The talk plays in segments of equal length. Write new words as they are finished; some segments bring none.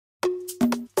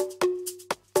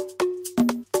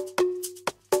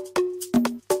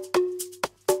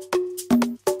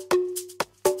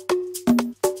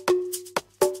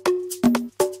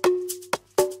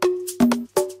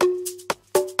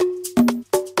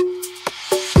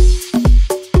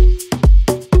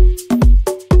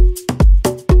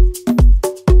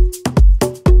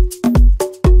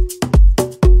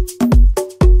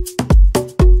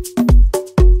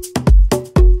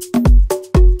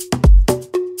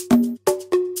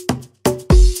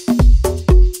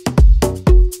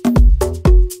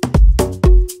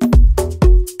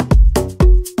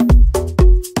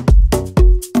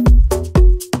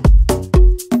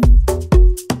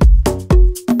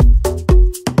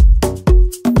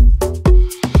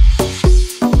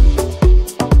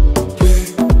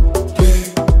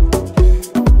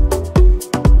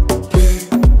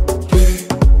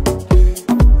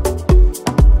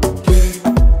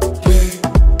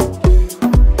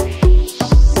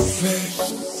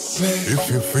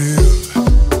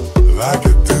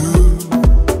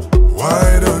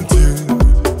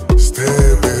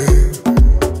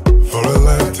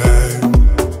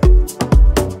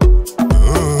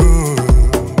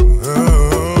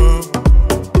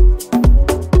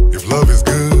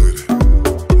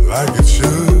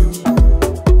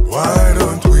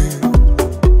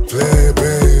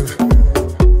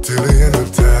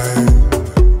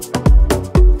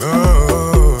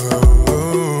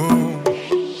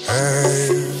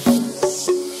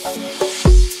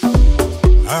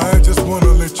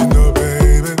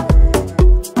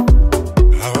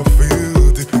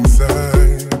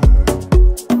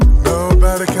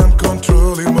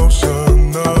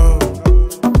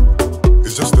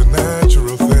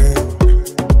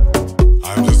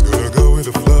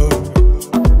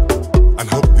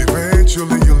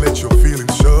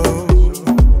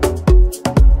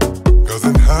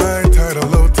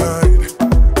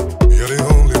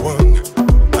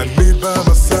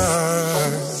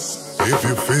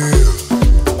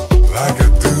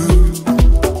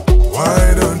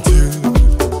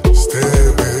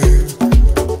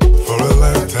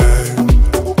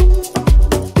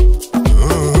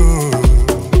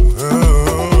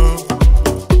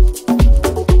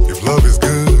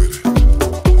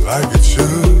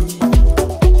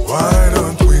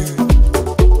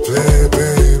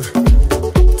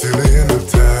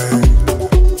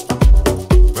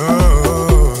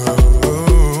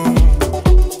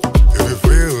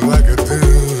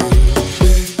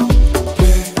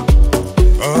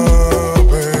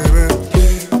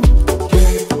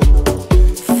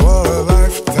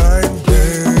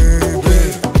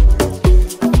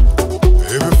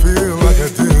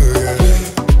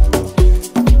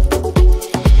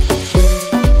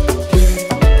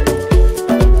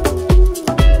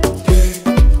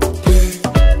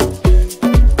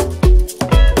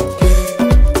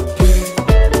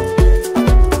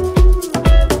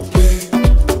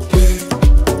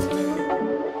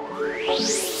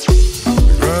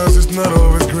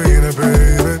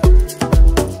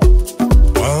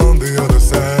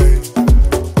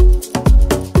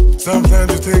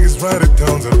think it's right, it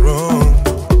turns out wrong.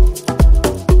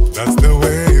 That's the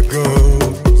way it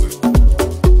goes.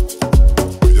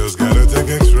 We just gotta take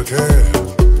extra care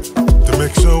to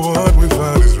make sure what we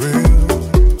find is real.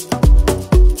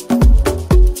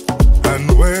 And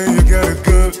when you get it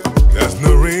good, there's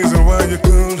no reason why you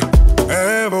could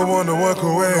ever want to walk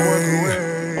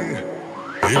away.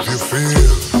 If you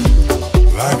feel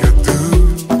like I do,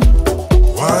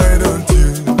 why don't you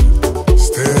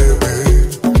stay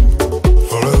with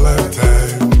for a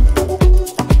lifetime?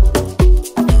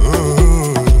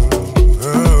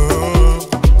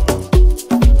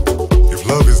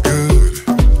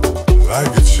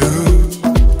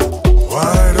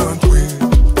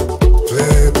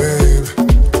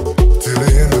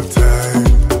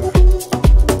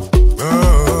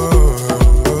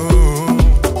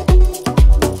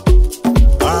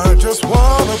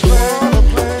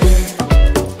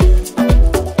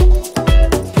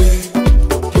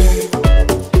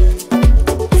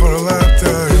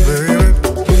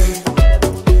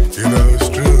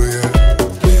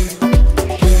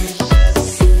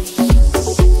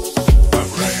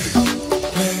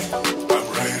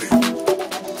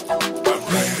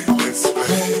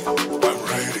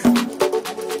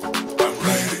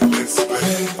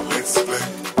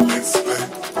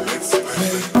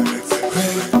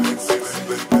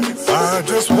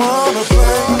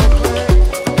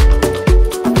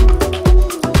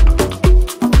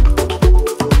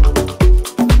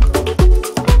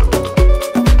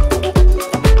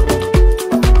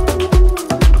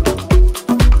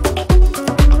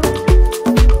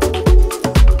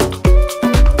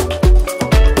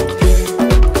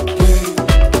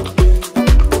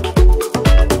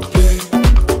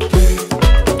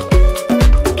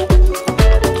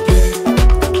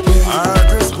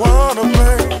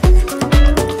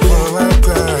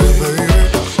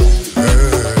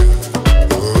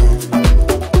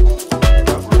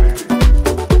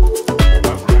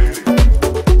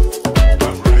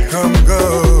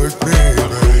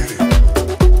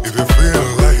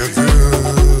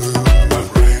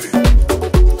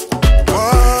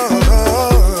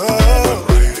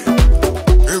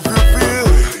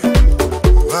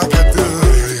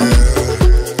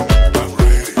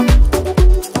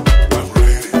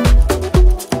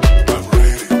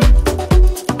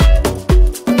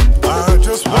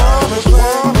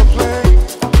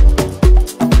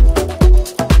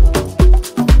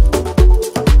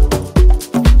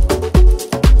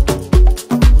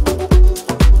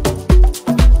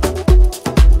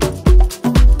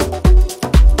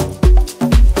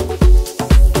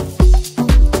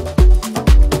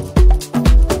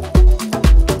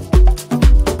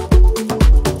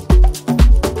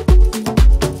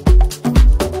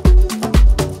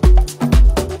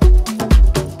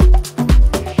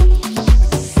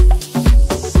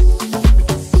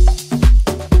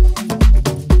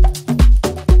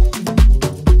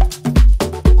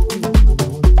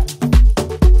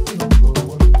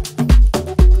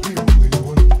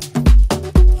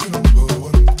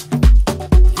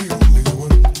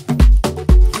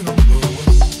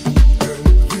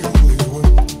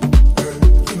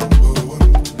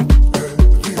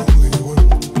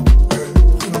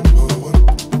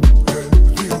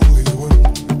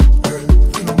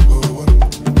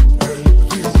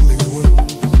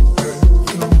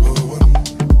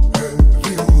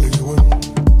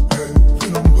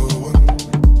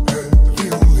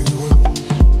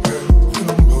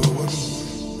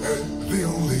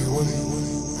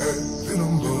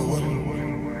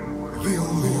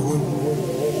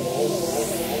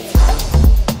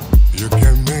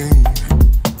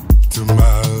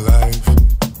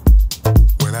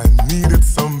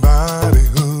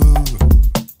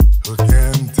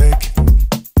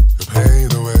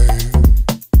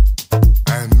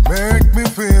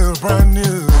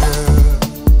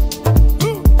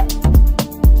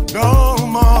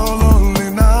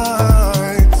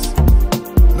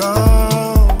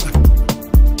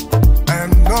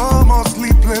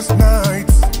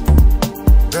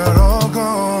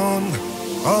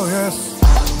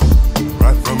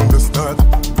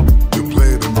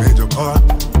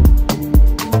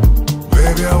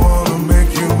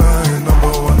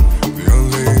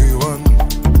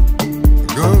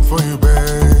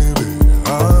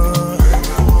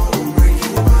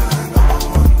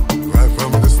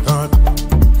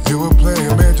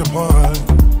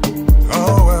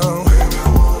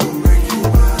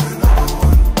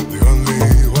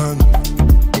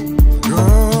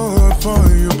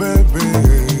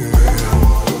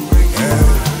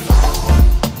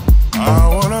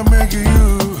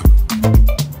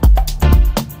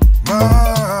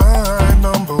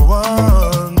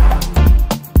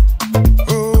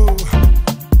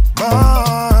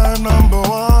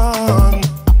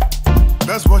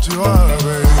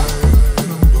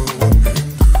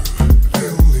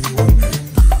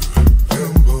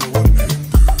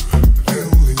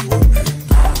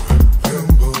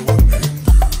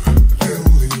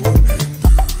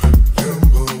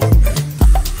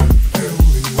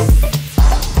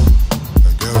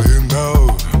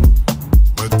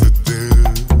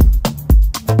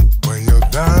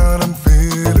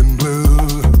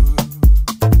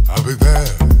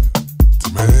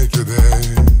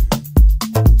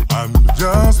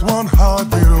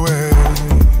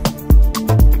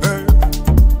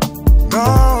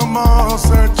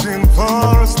 searching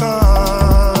for a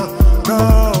star. No,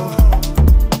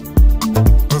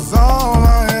 'cause all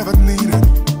I ever needed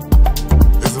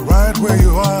is right where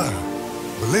you are.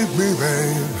 Believe me,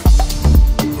 babe.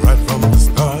 Right from the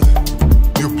start,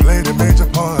 you played a major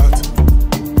part,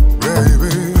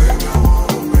 baby.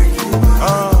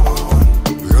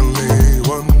 The only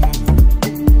one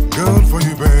good for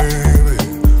you, baby.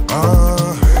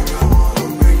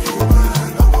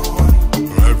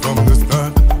 Right from the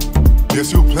start, yes,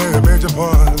 you played a major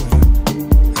part.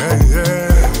 Hey, yeah.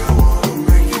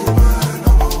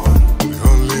 The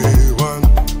only one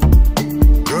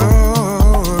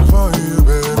good for you,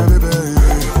 baby.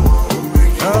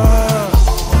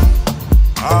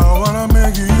 I wanna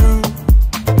make you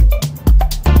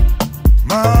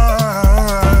my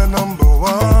number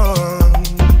one,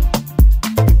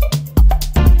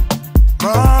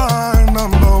 my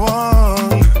number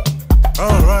one.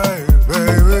 All right,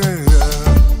 baby, yeah.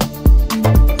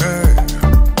 Hey,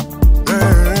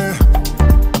 hey,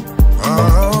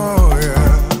 oh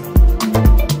yeah.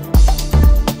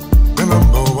 The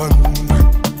number one,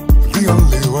 the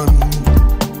only one,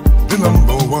 the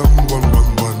number one,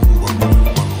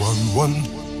 one.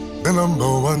 The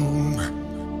number one,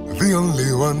 the only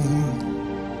one,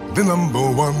 the number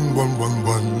one.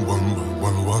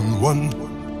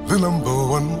 The number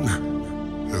one,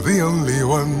 the only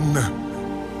one,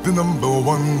 the number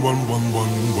one.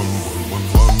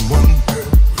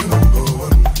 The number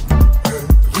one,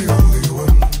 the only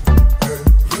one,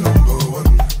 the number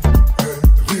one,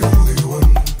 the only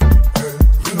one,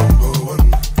 the number one,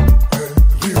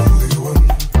 the only one,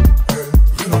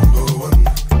 the number one.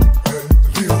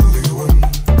 The only one,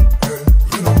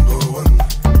 the number one,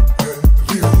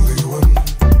 the only one,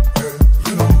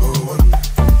 the number one,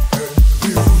 the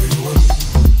only one,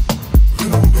 the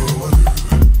number one,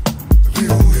 the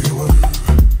only one,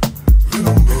 the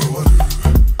number one.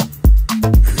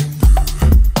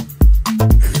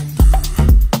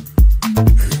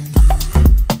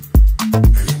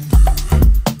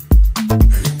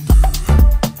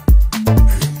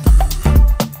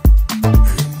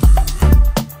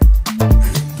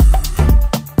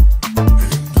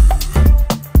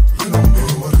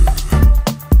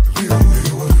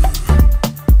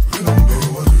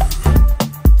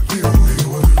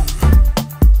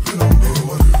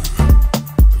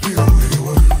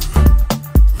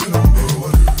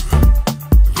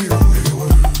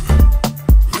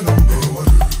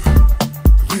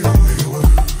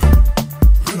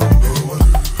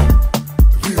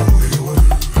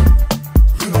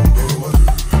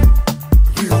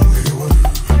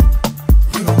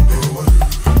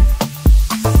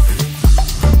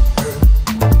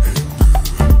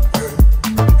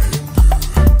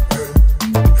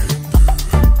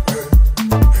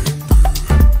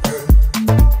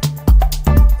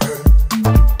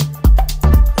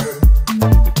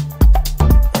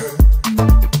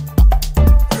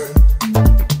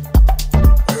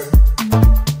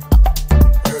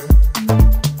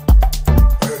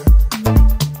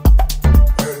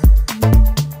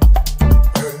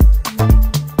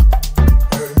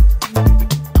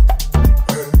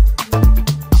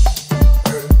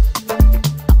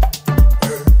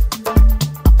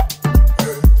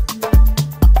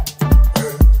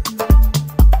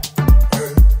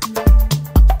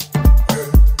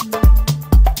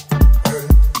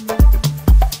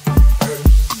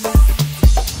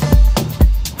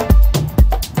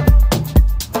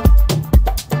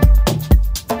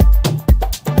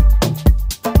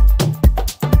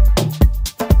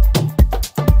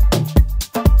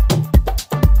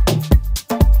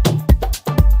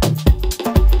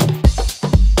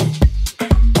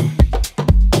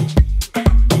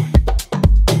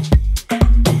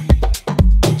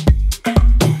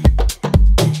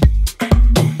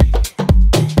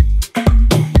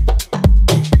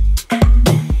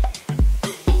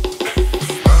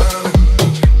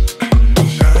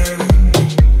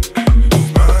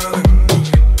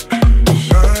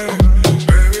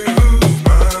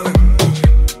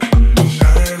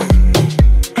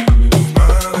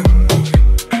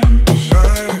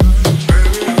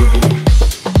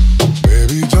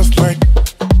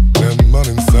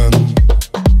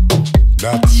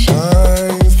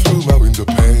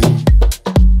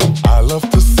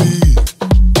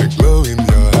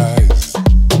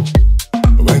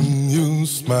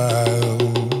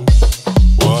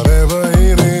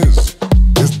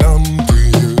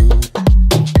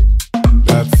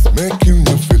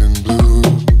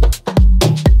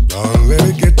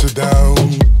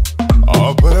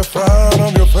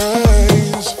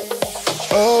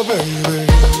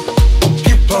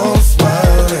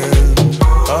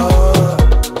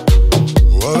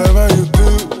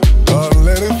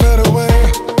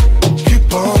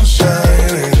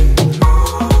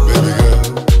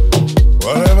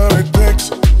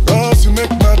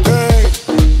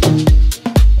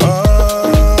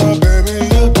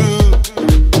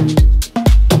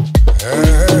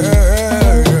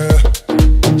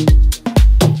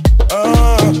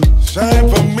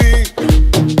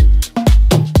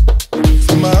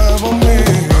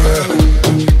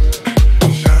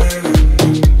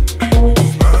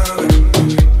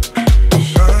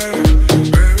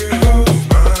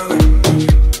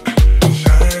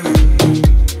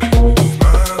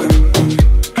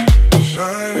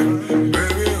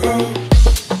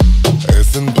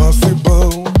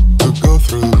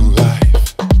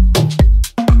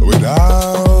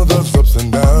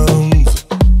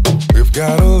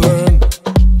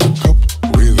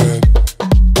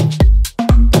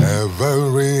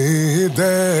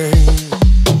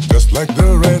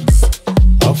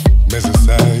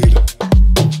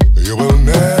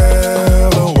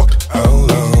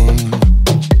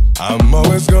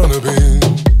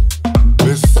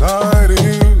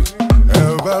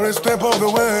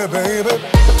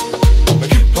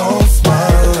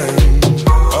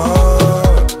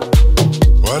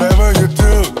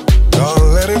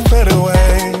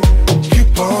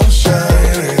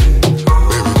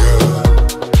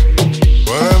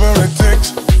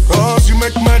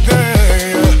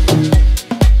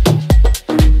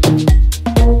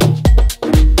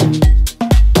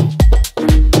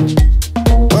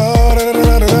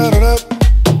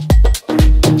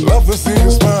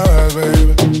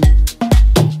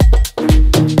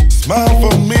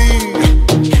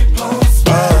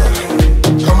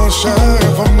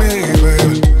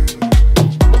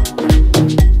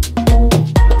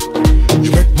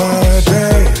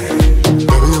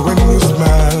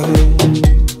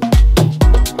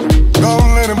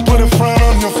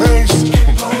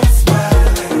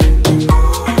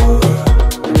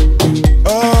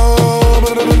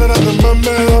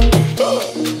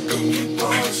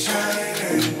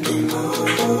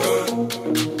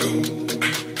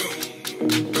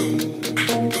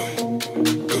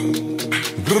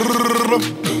 Hey,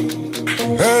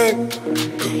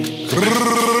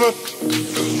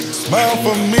 smile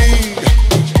for me.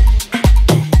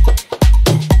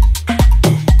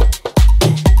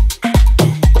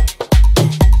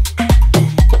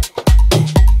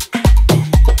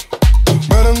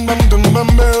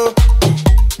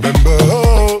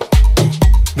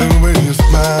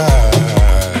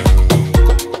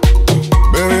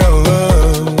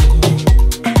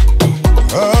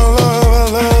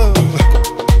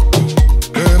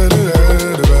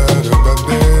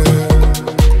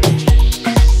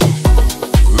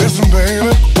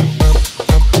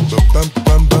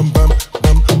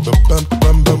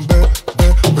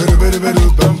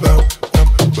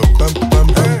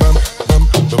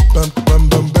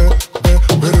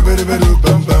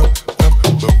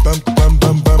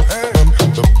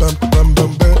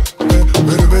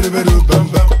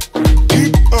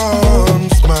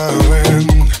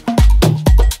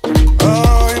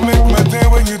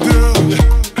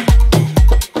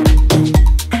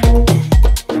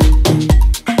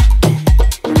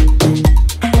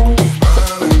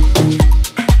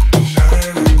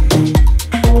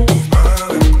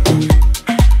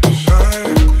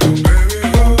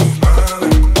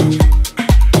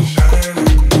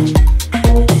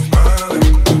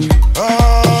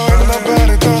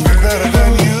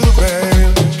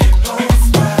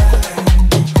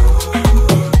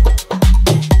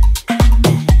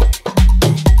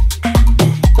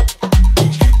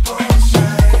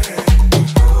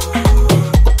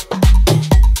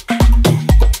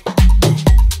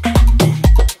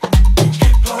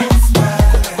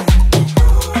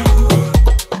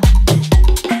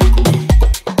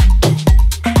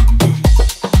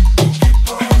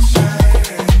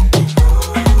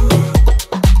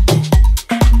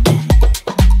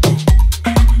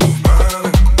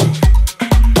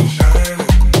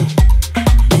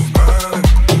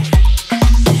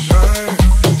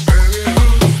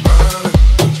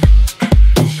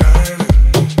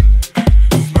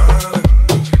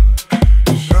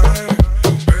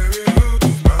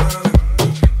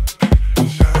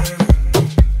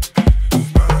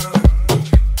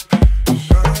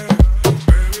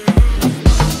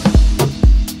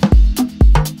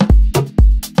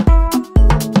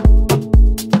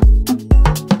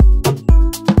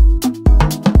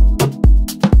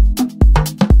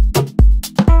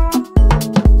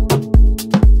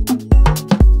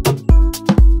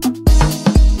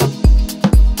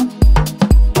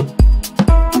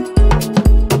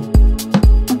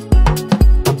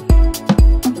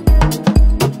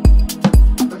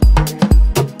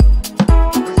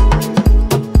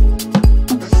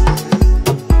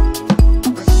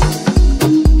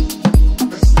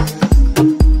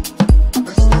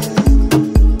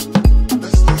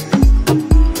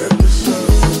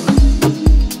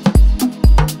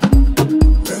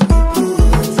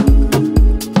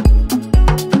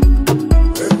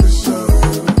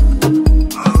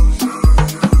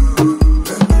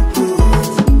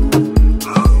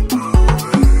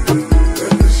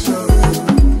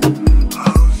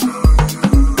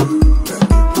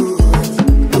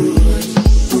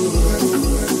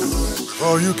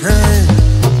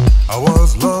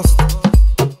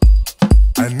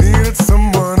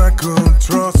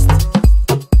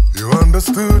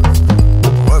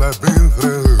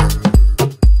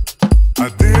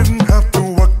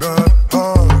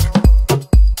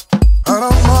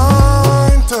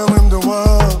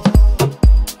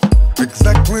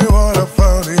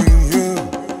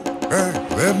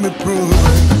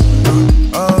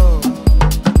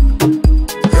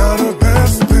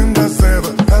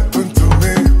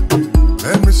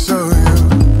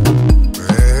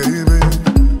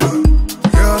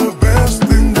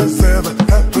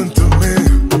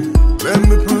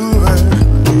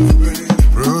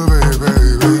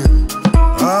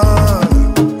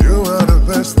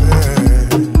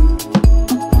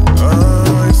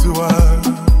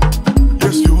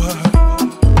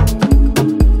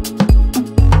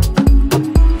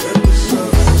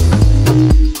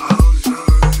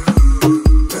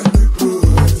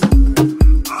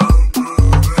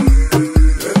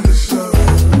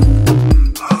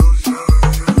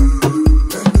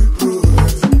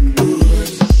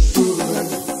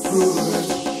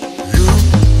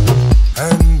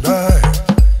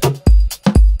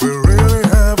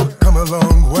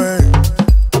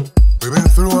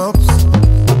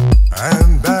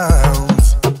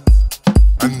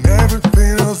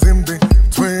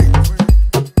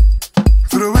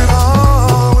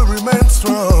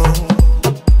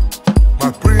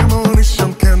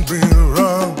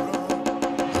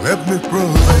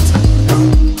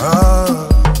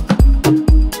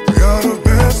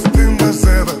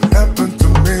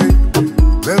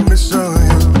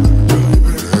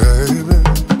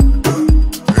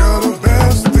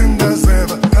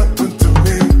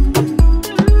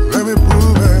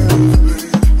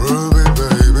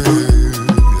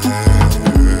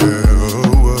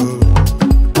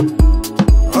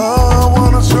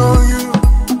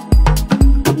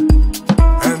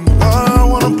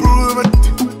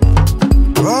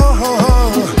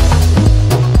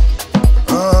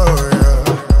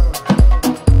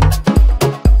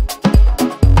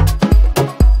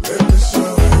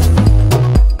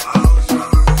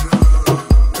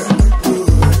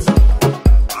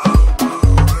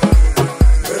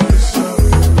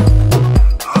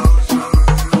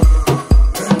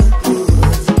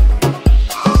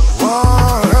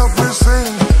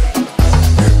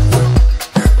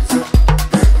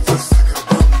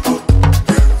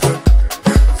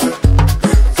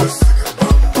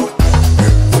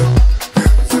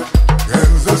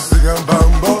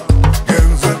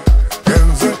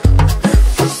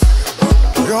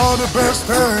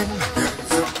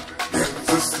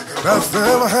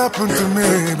 ever happened to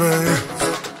me, babe.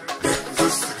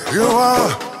 You are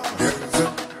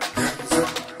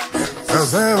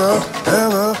has ever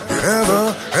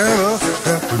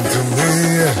happened to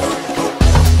me.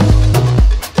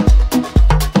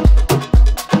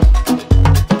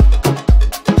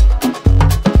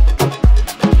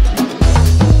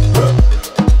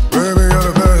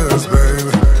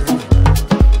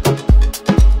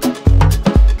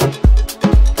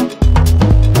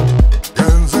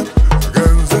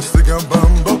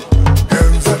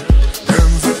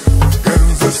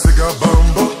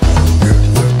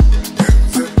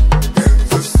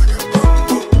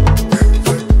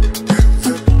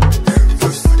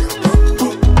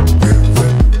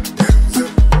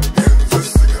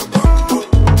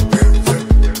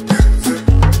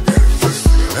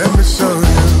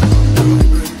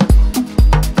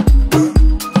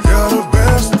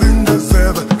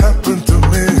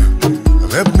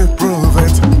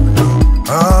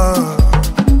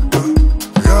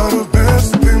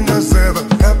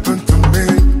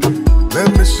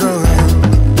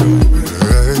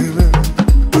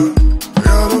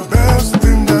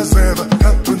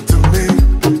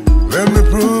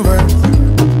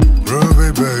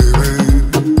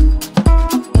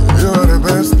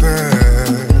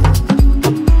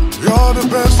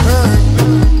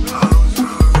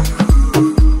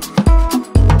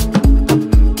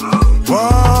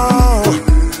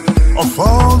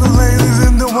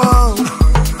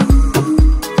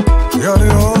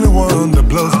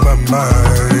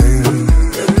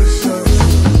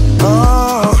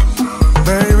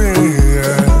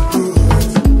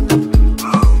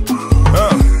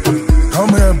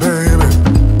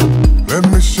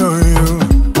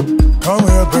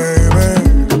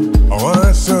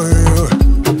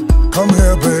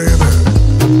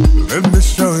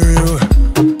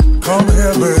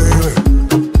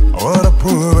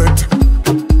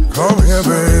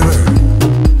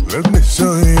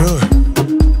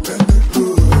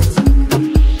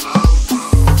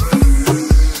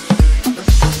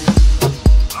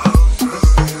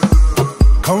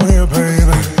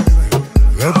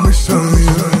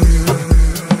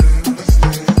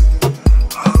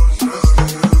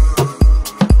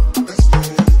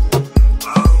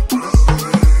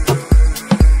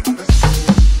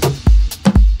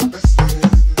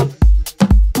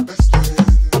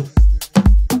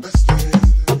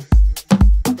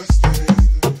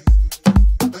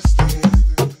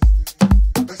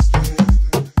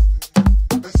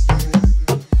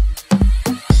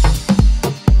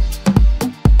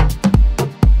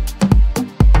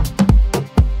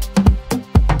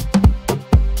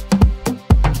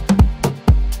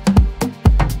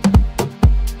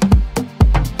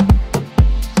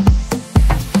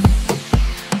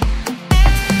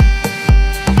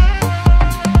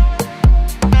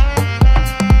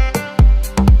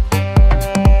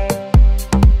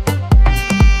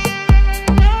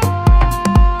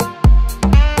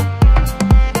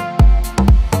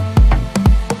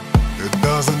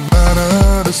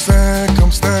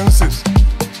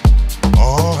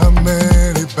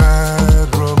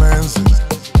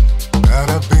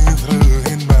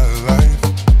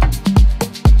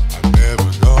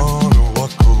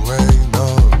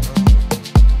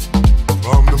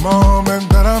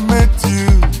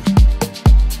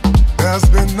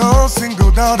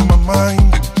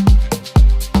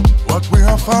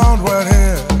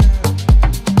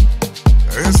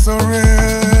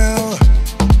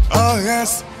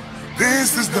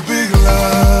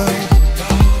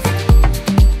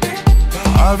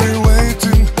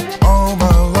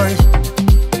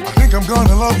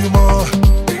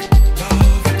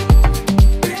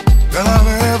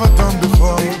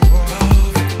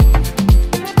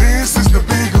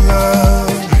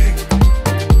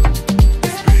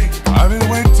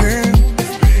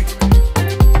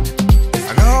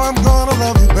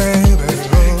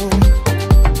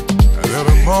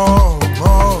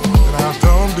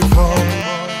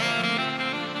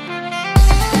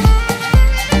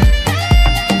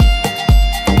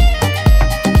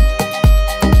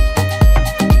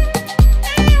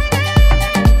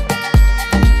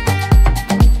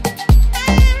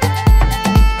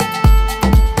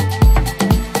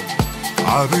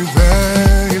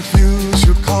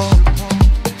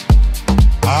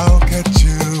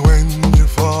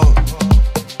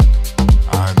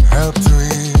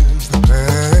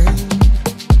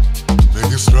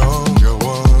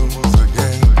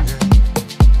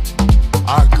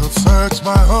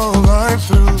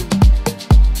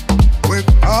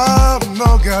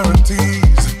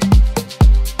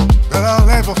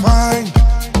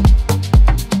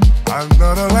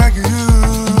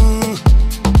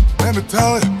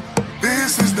 tell you,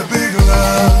 this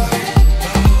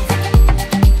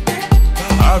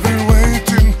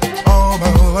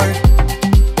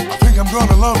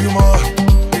love you more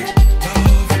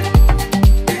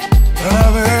than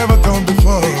I've ever done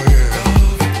before, yeah.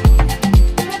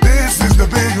 This is the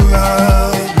big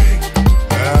love.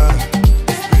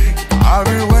 I've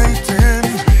been waiting.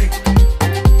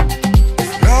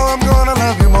 Now I'm gonna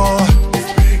love you more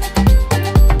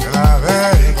than I've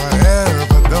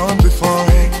ever done before.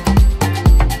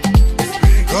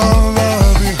 Gonna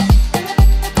love you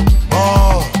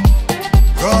more.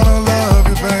 Gonna love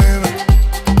you, baby,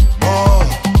 more.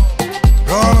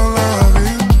 Gonna love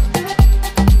you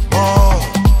more.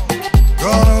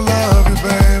 Gonna love you,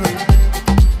 baby,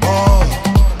 more.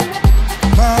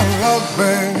 My love,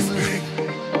 baby.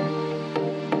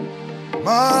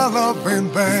 My loving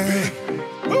baby,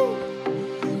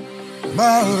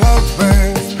 my love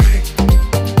baby,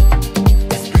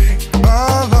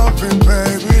 my loving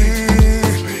baby.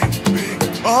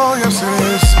 Oh yes, it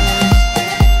is.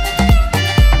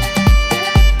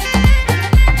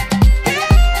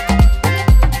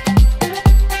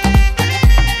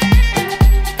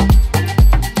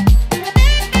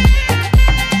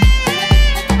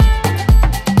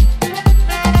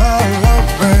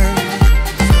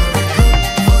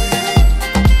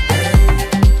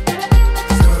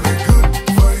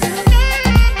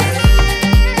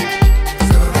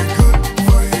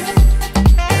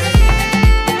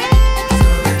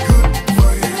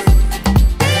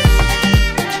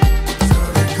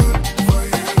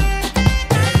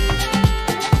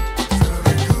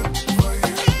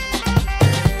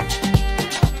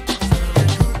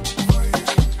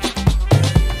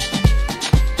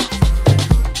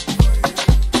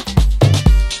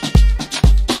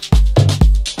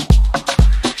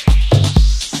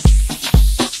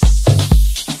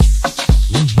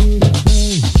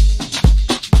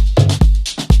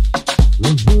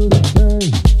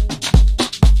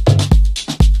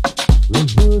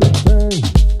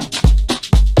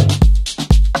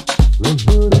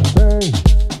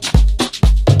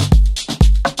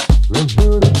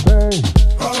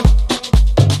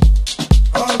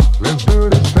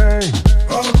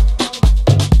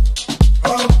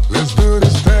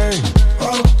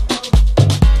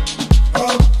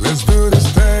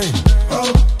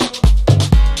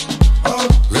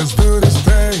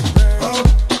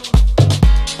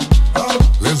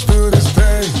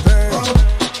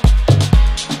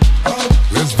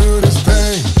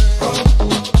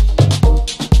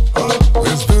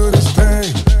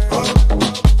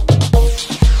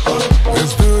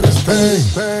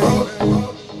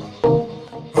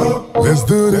 Let's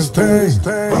do this thing.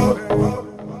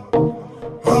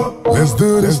 Let's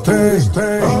do this thing.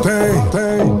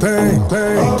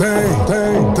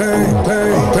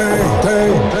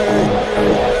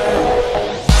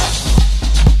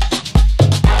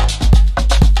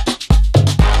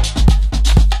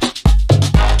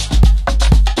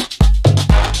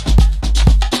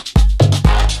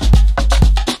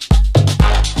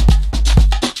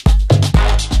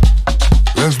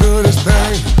 Let's do this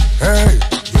thing. Hey.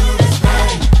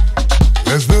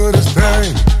 Let's do this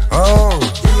thing. Oh.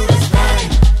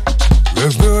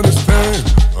 Let's do this thing.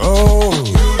 Oh.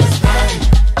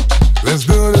 Let's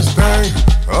do this thing.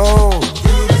 Oh.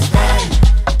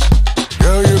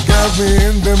 Girl, you got me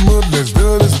in the mood. Let's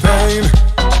do this thing.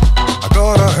 I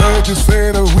thought I heard you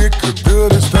say that we could do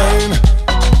this thing.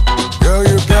 Girl,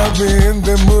 you got me in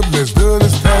the mood. Let's do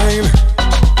this thing.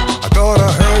 I thought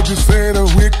I heard you say that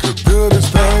we could do this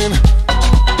thing.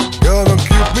 Girl, don't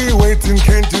keep me waiting.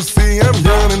 Can't you see I'm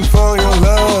yearning for your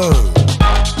love?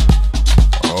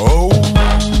 Oh,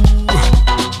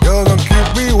 girl, don't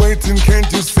keep me waiting.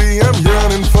 Can't you see I'm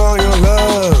yearning for your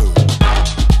love?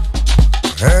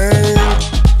 Hey,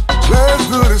 let's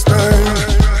do this thing.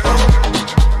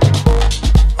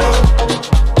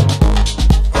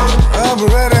 I'm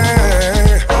ready.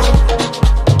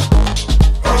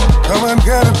 Come and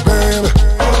get it, baby.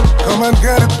 Come and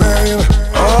get it, baby.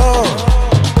 Oh,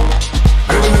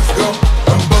 baby, let's go.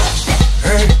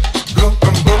 Hey, go,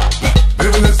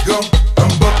 baby, let's go.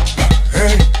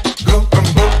 Hey, go,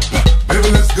 baby,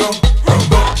 let's go.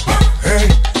 Hey,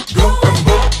 go,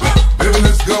 baby,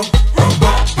 let's go.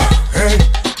 Hey,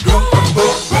 go,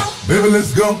 baby,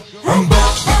 let's go.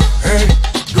 Hey,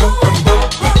 go,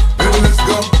 baby, let's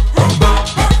go.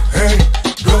 Hey,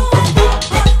 go,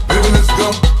 baby, let's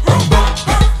go.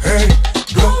 Hey,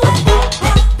 go,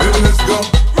 baby, let's go.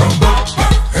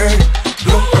 Hey,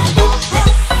 go,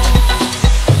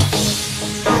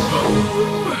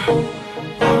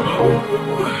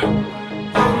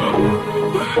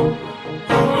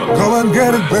 come and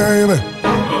get it, baby.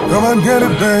 Come and get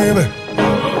it, baby.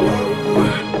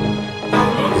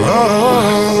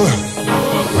 Oh,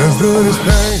 let's do this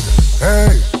thing.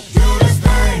 Hey,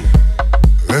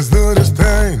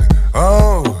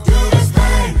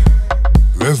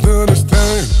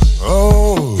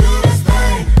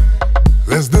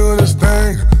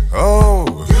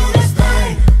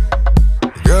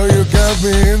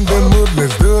 me in the mood,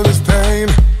 let's do this thing.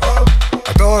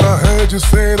 I thought I heard you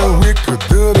say that we could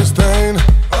do this thing.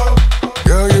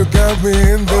 Girl, you got me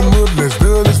in the mood, let's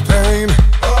do this thing.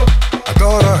 I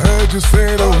thought I heard you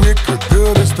say that we could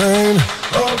do this thing.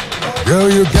 Girl,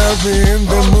 you got me in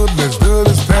the mood, let's do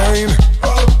this thing.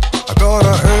 I thought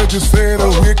I heard you say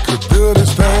that we could do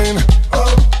this thing.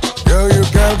 Girl, you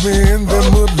got me in the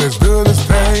mood, let's do this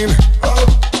thing.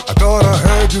 I thought I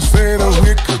heard you say that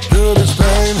we could do this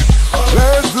thing.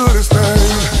 Let's do this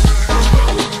thing.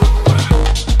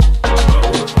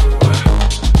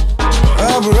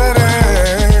 I'm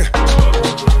ready.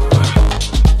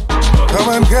 Come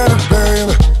and get it,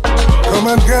 babe. Come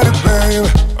and get it, babe.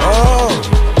 Oh,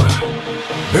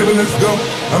 baby, let's go.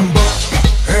 I'm booked.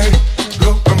 Hey, go.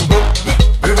 I'm booked.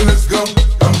 Baby, let's go.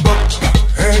 I'm booked.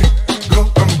 Hey, go.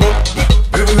 I'm booked.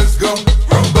 Baby, let's go.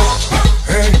 I'm booked.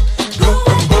 Hey, go.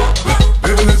 I'm booked.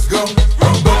 Baby, let's go.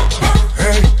 I'm booked.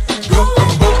 Hey, go.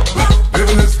 I'm booked.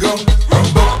 Baby, let's go. I'm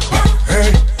booked.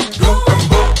 Hey, go. I'm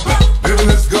booked. Baby,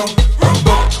 let's go. I'm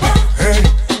booked. Hey,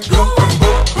 go. I'm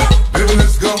booked. Baby,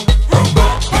 let's go. I'm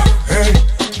booked. Hey,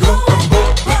 go. I'm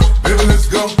booked. Baby, let's go. I'm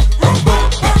booked.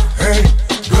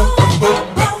 Hey, go. I'm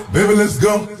booked. Baby, let's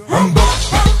go. I'm booked.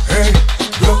 Hey,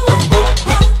 go. I'm booked.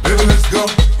 Baby, let's go.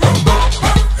 I'm booked.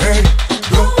 Hey,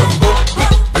 go. I'm booked.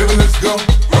 Baby, let's go.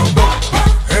 I'm booked.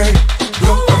 Hey,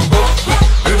 go. I'm booked.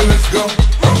 Baby, let's go.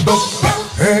 I'm booked.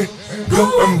 Hey, go.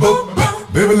 I'm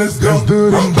booked. Baby, let's go.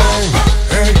 I'm bang.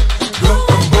 Hey, go.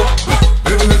 I'm booked.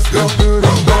 Baby, let's go.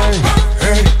 I'm bang.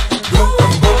 Hey, go.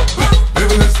 I'm booked.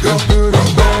 Baby, let's go. I'm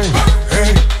bang.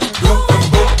 Hey, go. I'm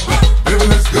booked. Baby,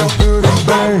 let's go. I'm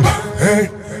bang. Hey,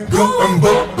 go. I'm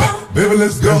booked. Baby,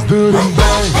 let's go. I'm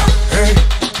bang. Hey,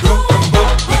 go. I'm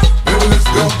booked. Baby, let's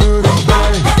go. I'm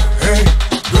bang. Hey,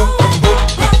 go. I'm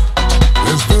booked.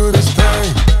 Let's do this thing.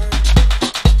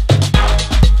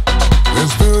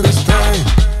 Let's do this thing.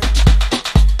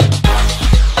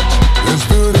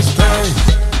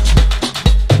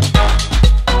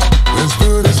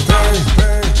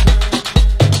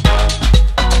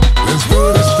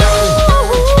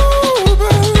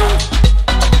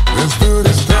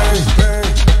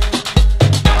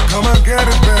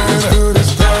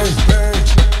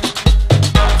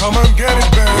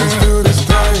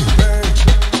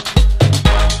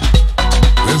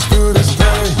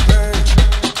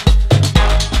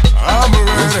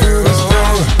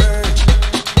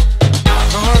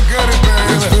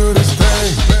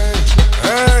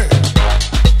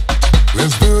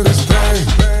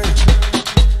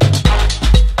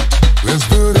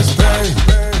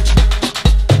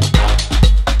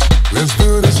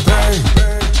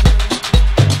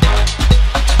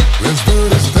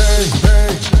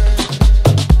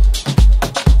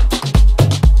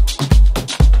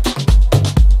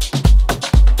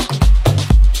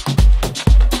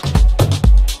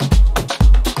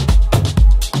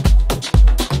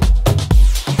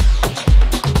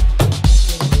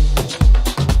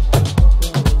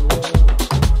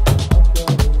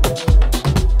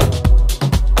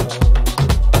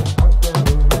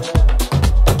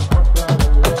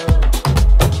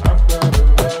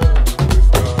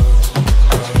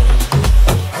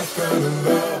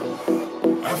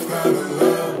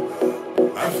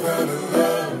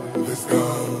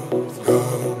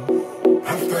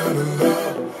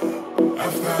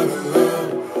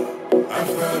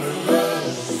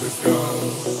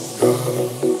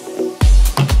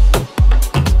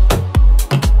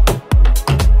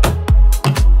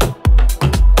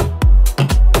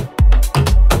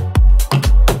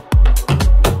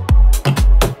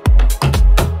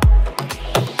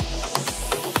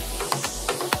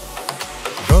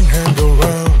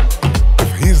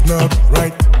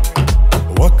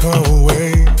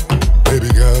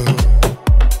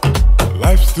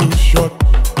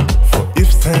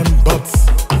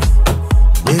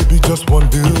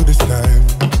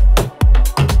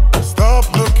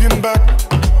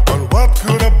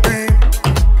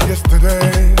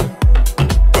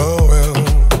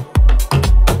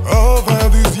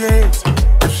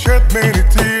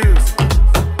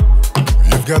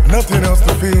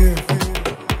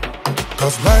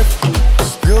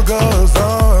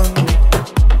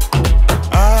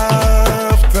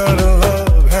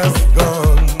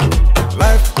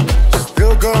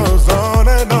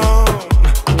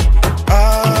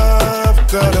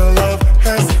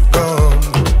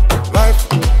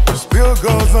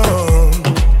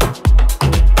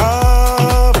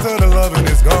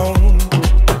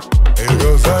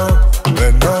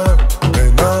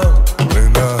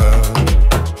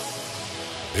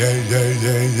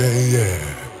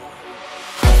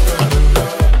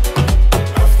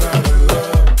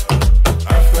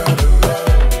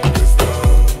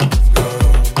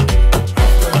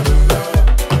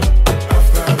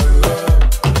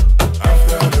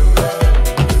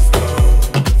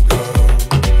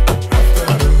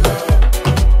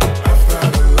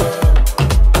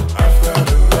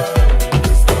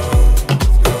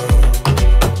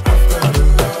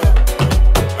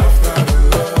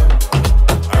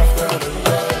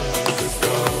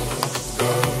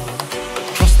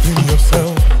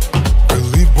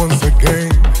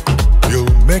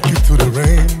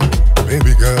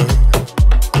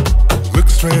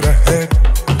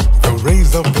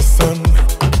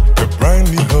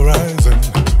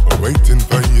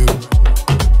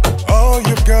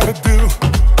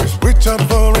 out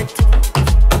for it.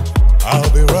 I'll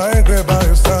be right there by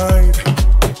your side.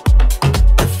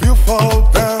 If you fall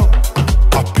down,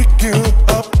 I'll pick you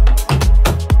up.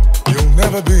 You'll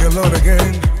never be alone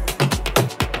again.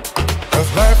 'Cause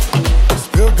life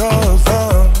still goes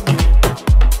on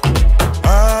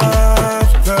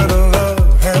after the love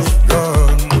has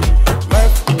gone.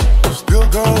 Life still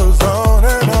goes on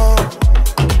and on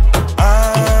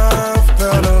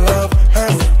after the love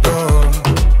has gone.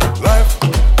 Life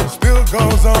still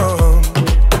goes on,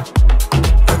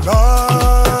 and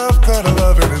after the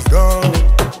loving is gone,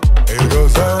 it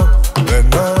goes on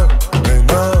and on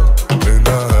and on and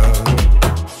on.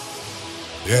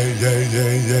 Yeah, yeah,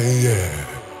 yeah, yeah, yeah.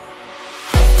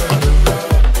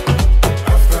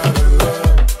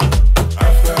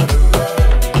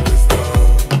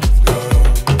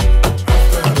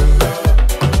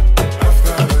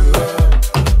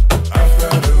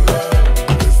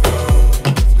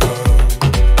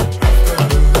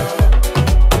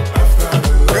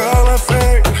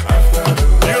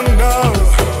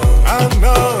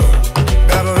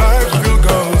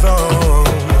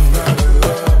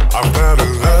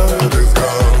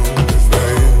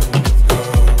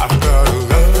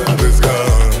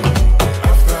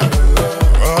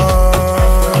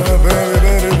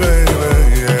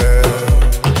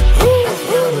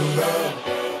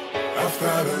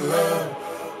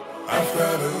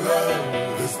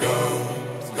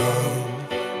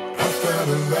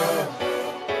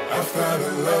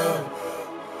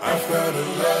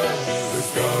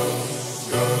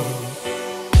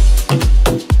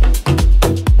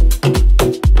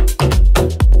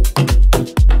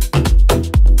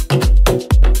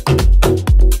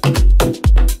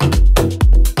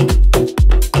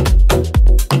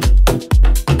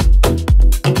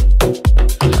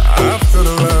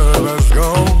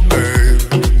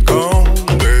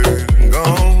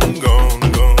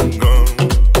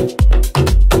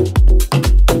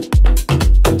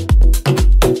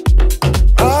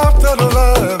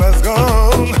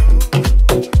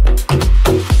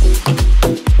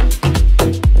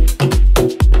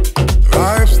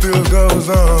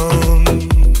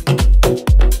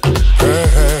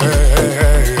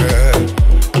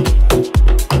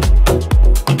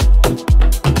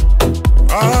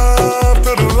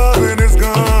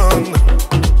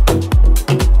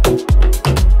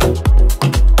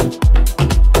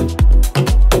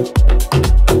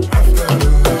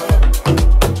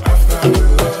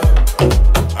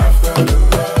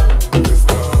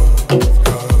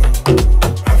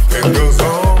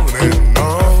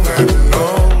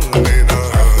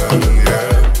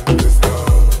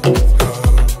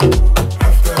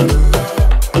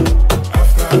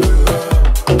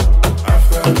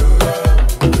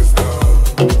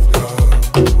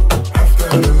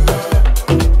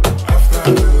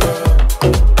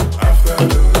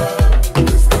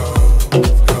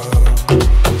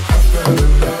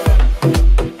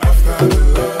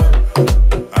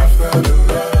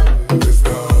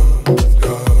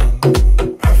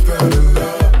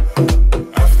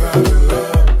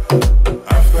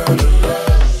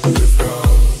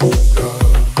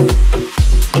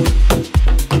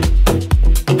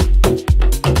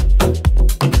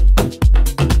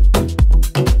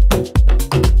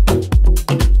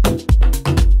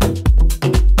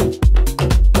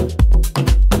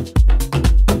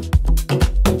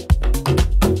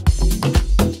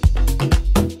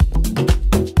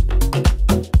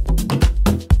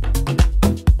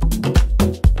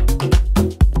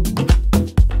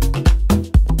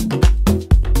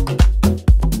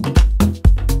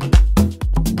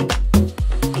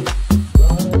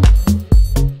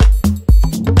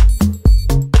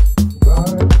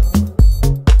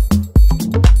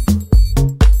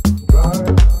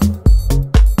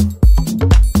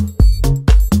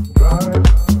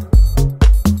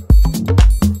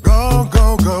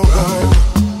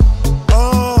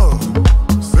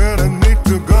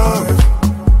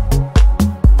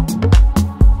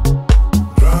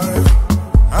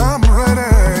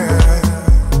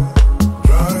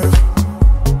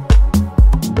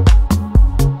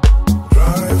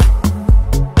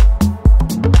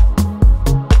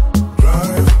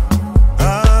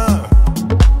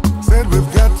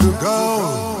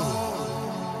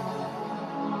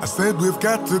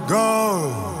 Got to go.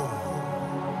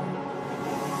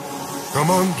 Come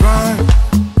on, drive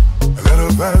a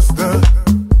little faster.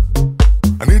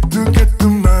 I need to get to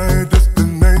my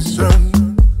destination.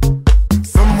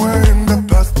 Somewhere in the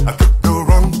past I took the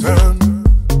wrong turn.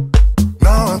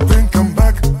 Now I think I'm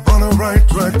back on the right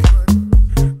track.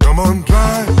 Come on,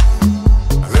 drive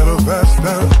a little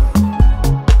faster.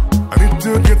 I need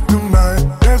to get to my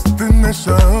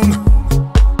destination.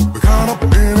 We can't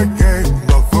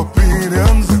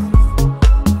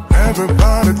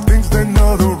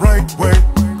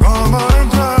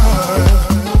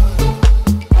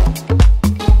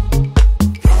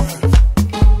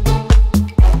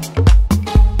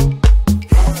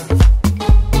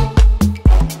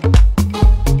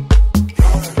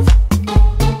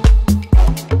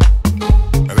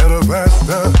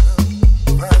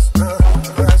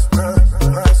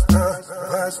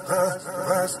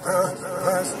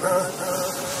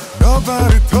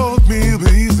Nobody told me it'd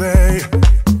be easy.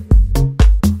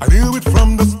 I knew it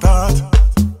from the start.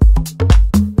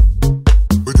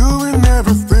 We're doing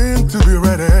everything to be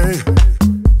ready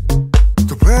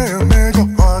to play a major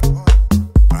part.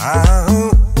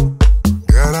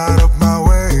 Get out of my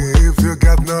way if you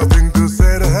got nothing to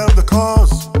say to help the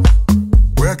cause.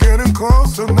 We're getting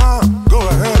closer now. Go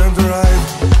ahead and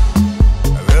drive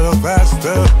a little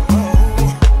faster.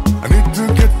 I need to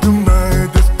get to my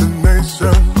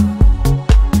destination.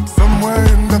 Somewhere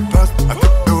in the past I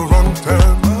took the wrong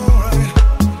turn.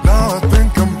 Now I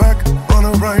think I'm back on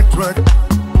the right track.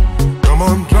 Come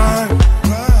on, drive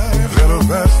a little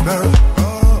faster.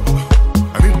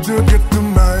 I need to get to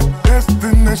my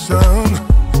destination.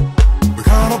 We're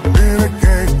caught up in a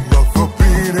game of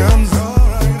opinions.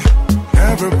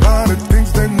 Everybody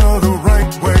thinks they know the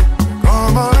right way.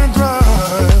 Come on and drive.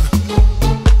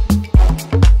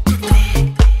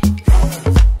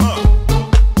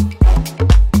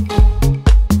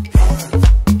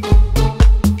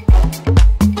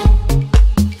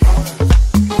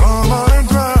 Come on and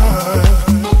drive.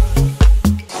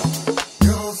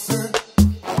 Give us it.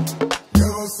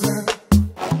 Give us it.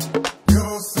 Give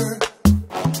us it.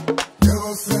 Give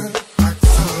us it.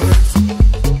 Accelerate.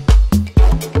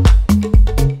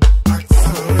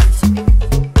 Accelerate.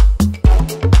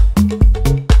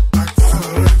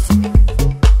 Accelerate.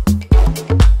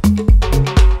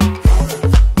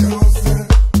 Give us it.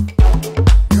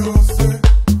 Give us it. Give us it.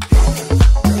 Give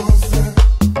us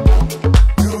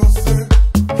it.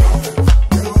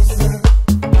 Give us it.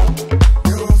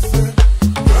 Give us it.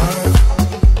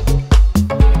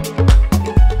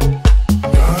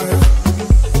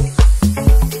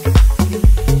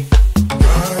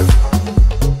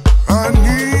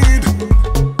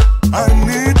 I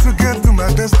need to get to my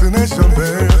destination,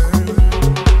 babe.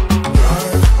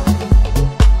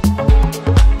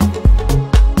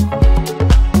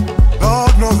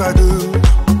 Lord knows I do.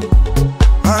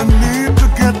 I need to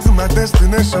get to my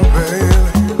destination, babe.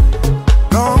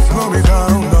 Don't slow me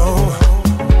down, no.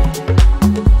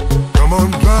 Come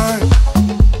on, drive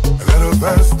a little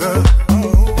faster.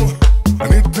 I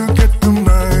need to get to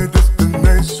my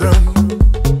destination.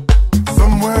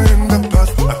 Somewhere in the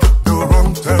past I took the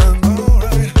wrong turn.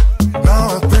 Now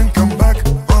I think I'm back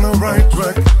on the right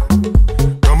track.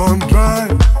 Come on,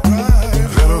 drive a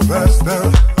little faster.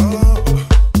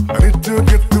 I need to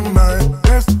get to my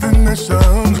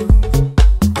destination.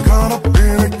 Caught up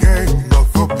in a game of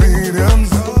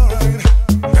opinions.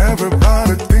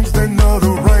 Everybody thinks they know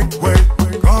the right way.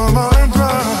 Come on and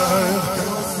drive.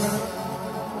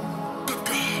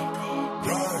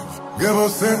 Give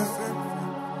us it.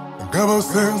 Give us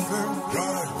it.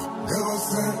 Give us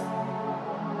it.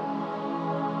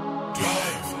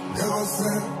 Give us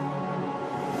it.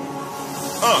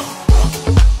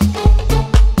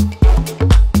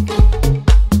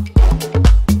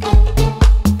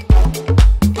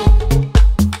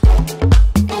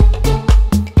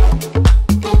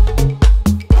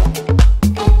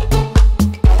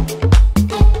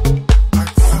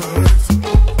 Accelerate.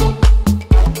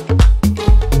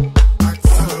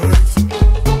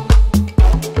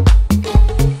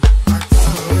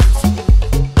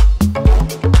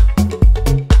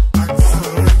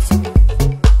 Accelerate.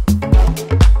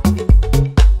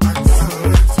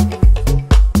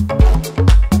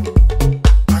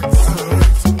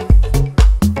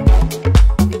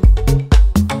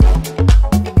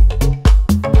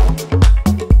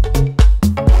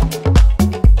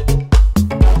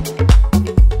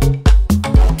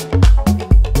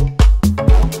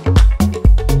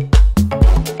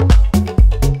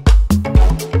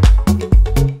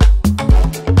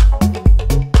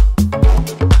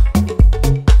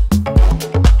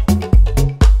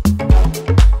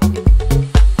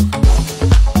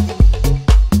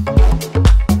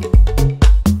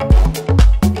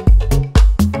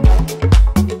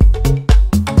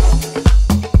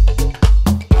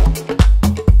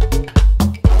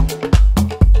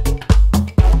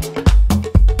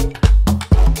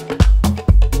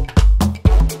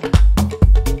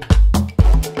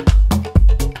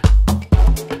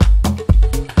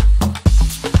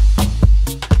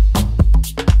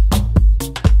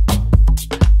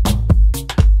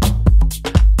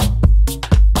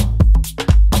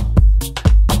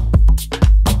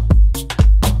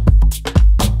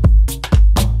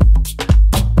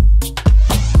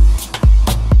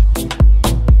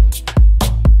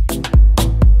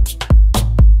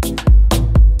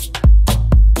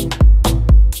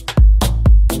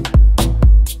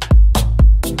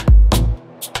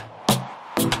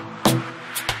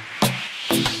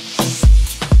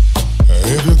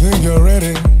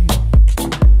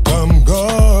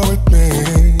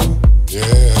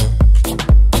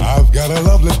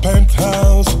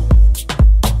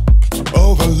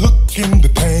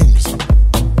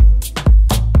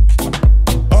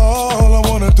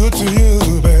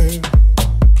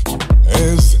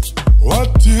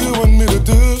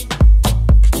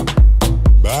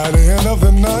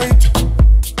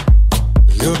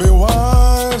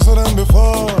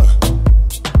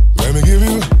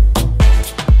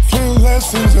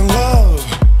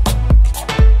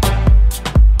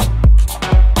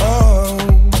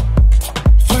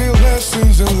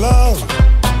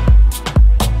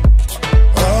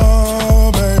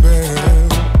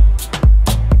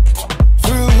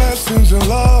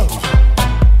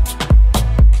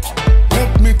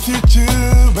 teach you,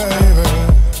 baby.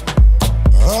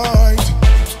 Alright.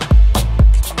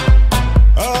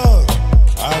 Oh,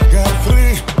 I've got 3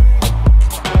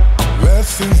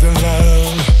 lessons in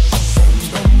love.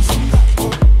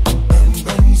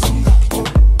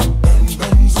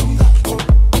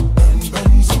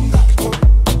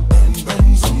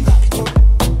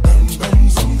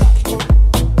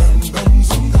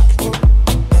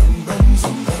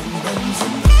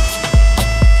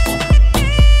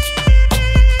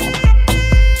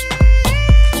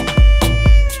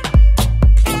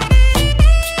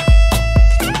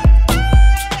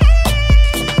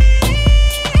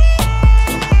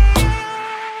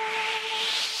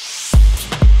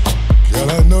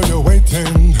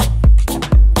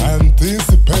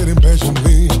 Anticipating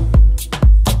patiently.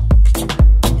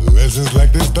 Lessons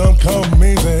like this don't come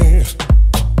easy.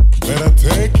 Better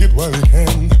take it while you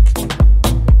can.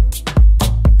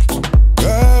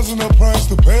 There's no price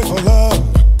to pay for love.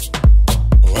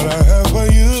 What I have for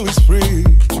you is free.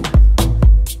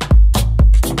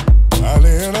 At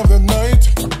the end of the night,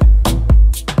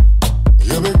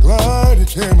 you'll be glad you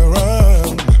came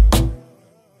around.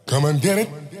 Come and get it.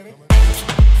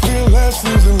 3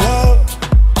 lessons in love.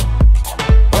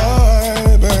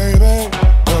 Bye, baby.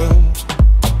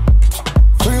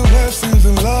 3 lessons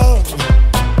in love.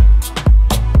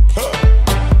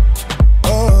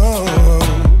 Oh,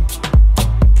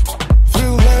 3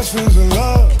 lessons in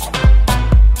love.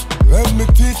 Let me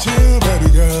teach you, baby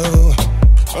girl.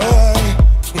 Alright.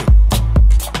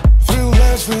 3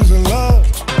 lessons in love.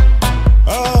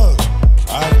 Oh,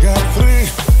 I've got 3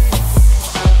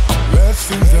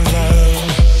 lessons in love.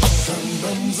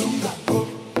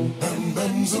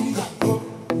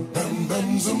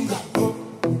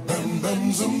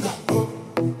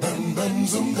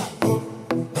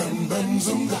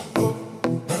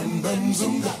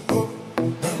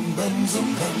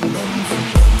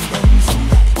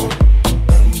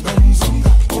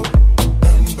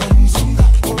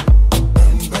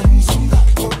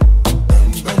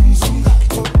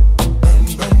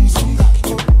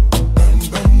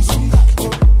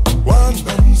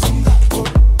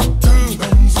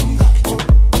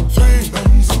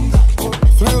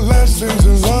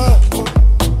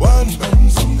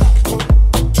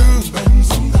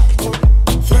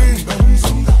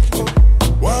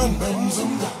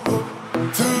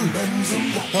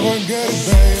 Come on, get it,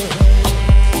 baby.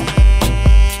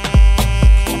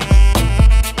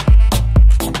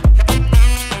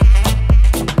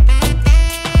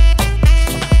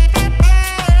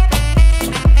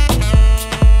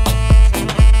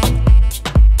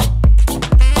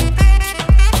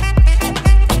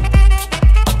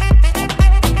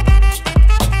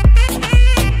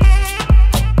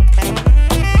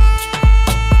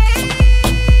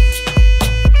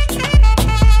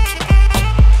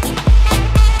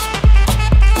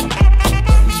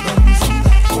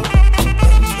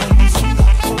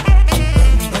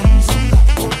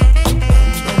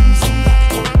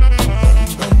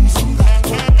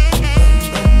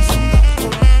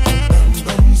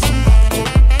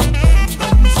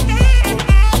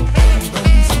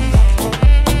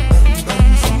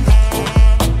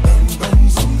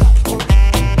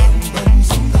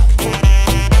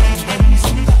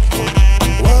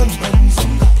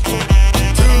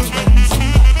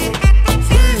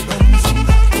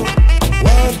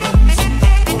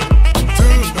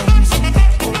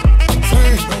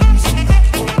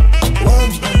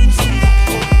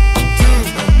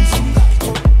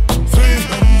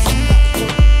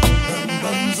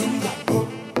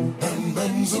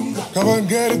 Come on,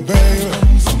 get it, baby.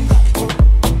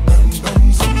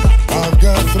 I've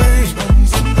got 3.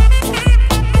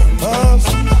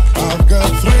 I've got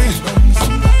 3.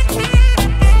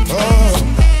 Oh,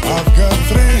 I've got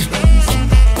 3.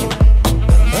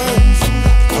 Hey,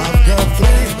 I've got 3.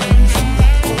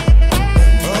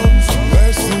 Oh,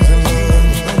 lessons in love.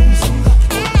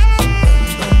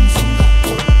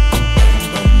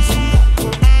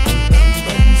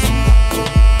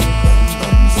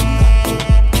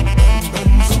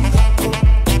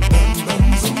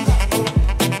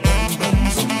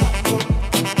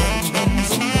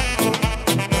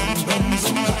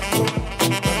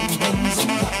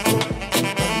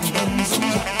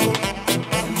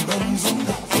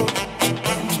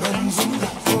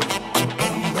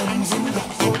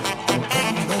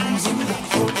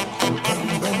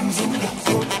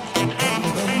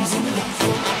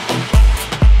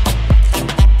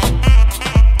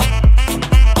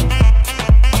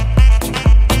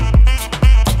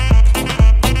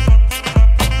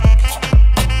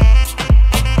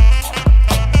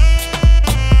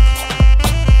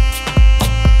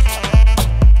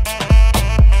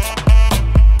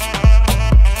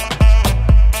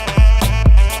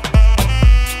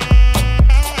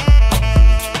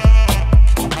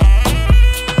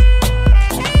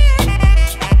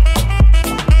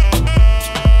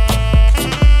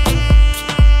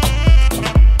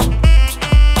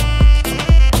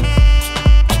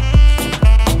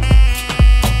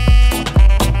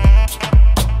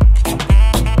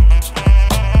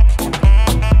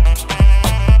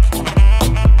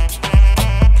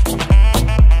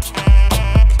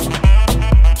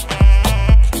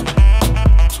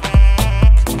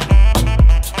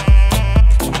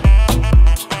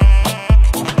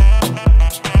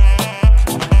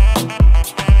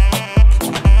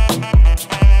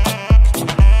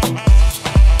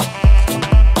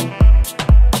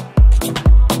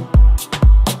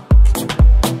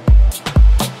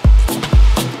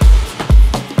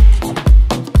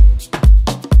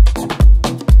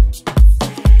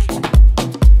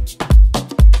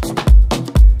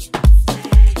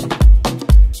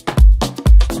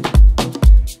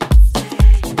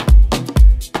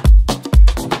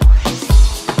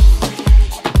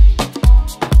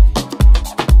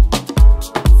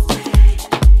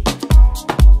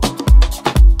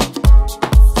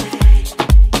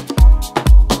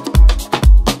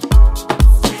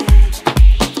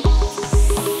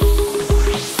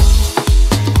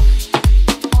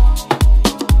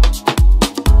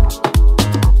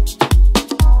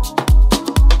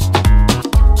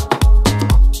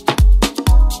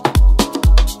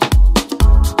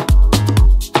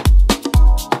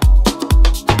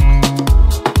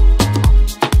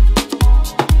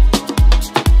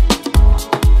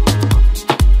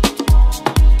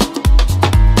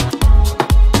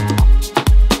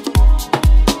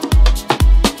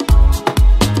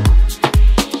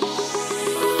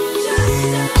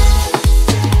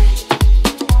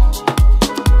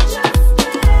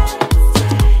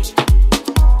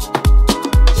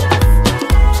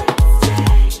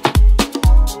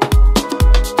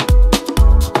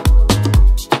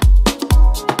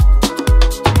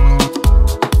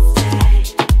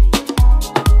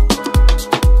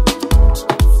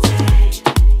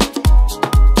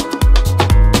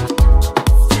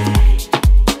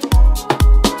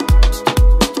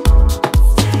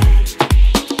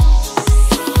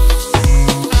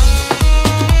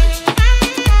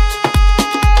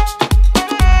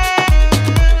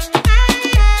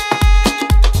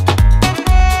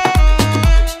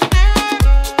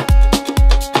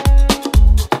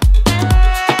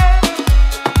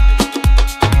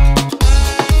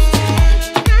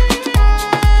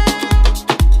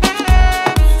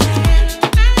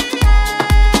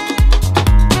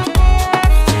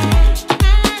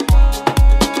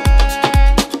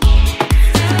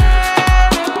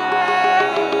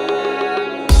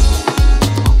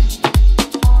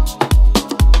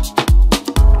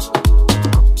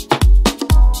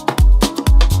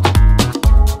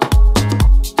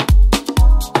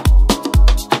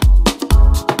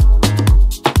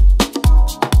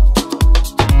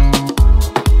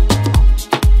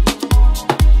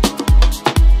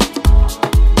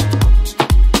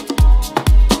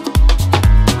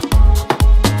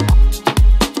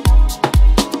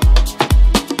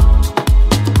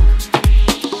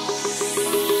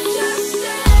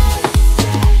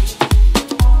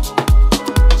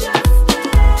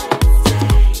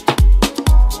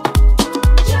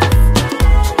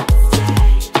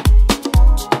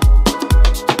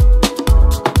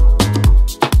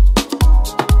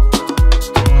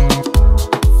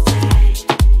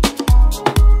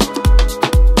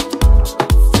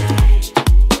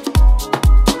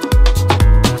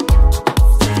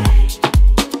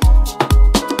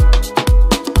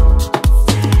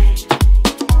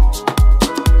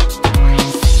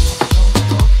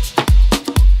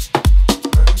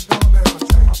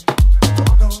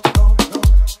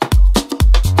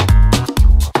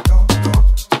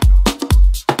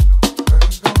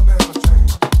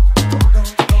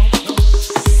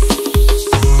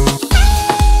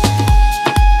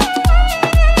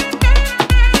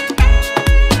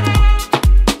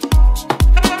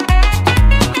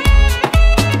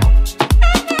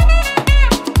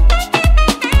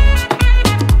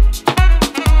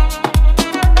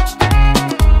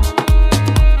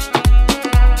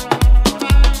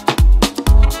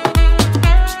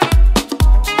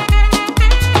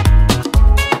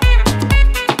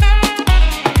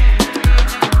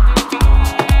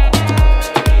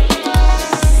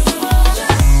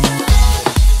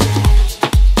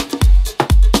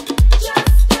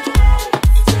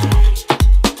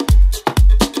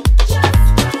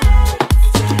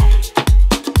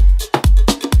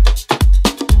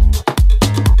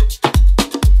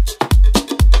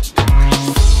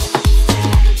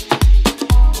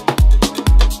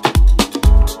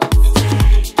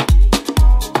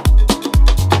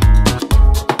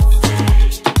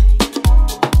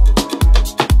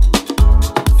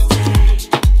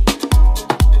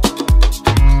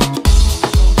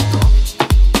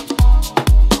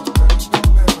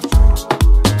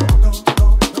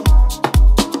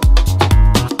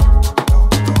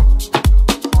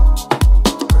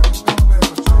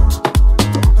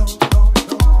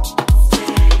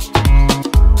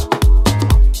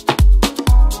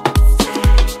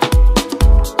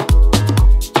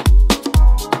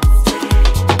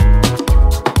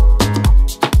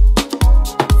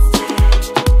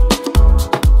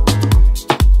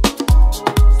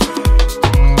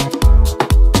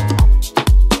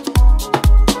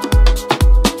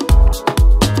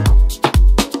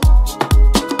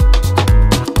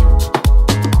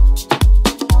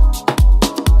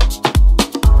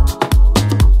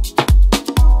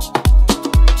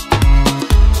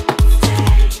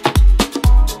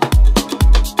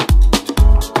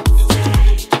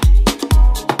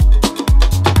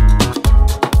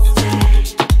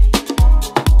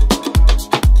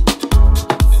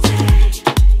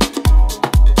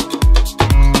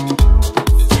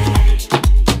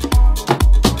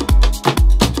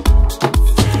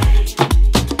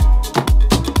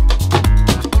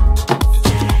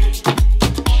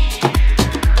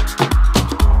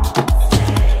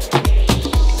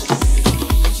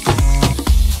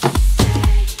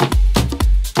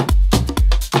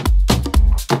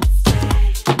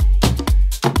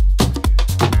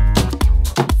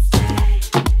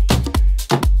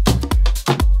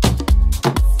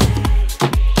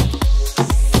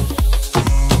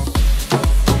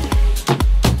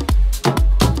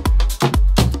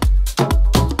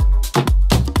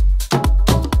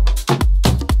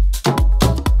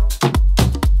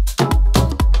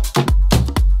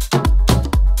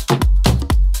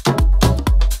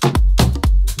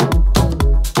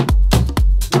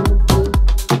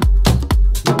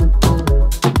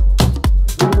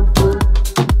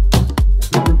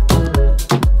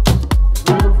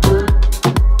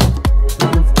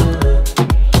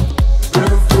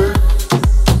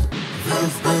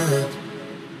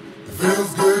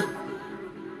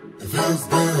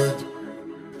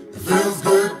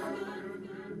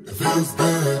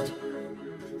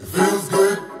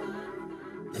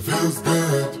 feels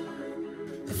good.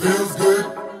 It feels good.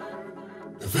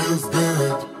 It feels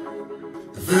good.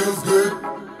 It feels good.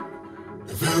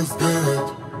 It feels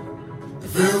good. It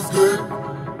feels good.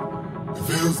 It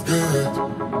feels good.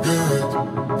 Good.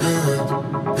 Good.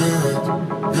 Good.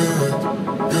 Good.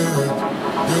 Good. Good.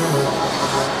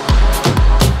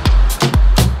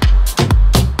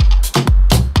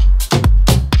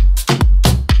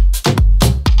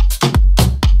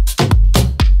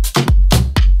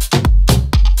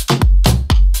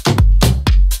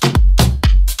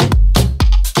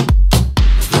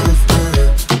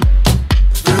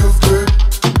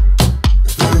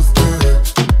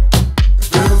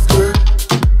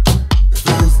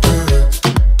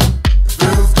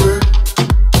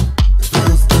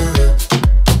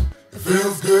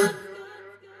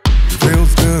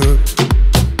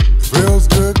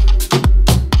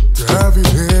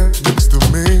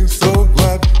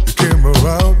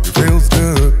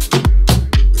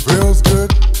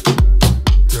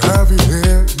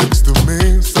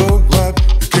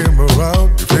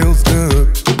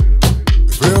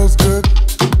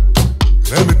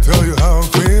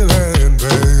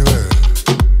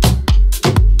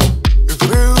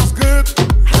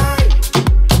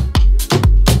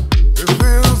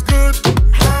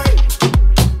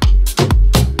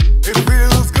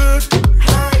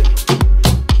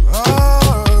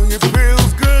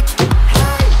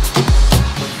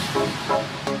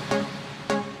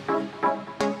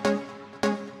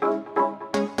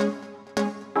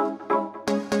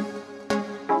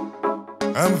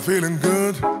 I'm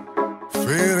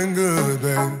feeling good,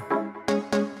 babe.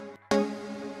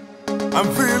 I'm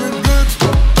feeling good.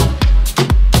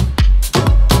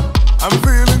 I'm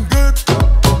feeling good.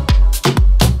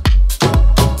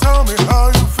 Tell me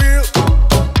how you feel.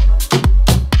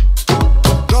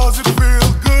 Does it feel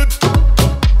good?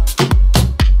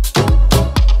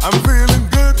 I'm feeling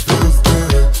good. Feels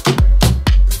good.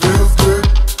 Feels good.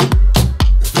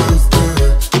 Feels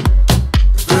good.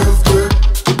 Feels good. Feels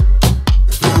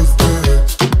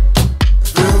good. Feels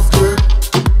good.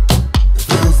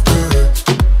 Feels good.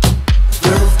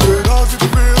 Feels good. Does it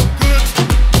feel good?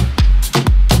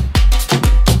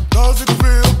 Does it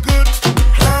feel good?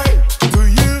 Hey, to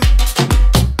you,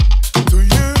 to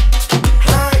you,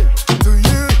 hey, to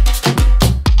you,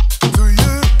 to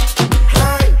you,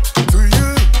 hey, to you,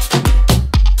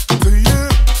 to you,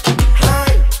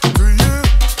 hey, to you.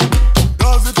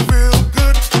 Does it feel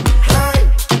good? Hey,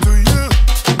 to you,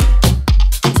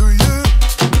 to you,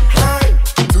 hey,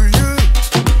 to you.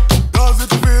 Does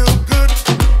it feel good?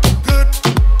 Good,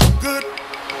 good,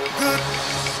 good.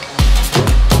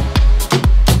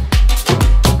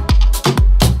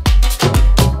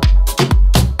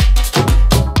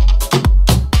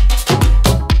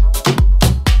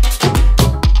 Feels good.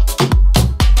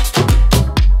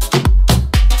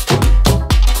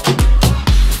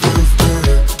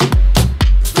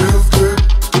 Feels good.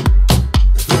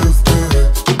 Feels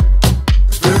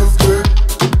good. Feels good.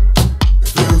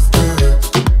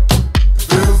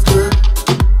 Feels good. Feels good.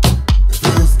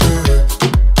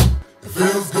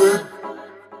 Feels good.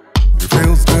 It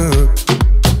feels good.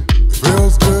 It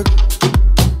feels good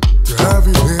to have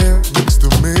you here next to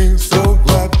me. So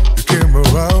glad you came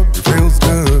around. It feels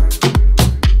good.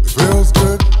 It feels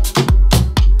good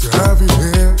to have you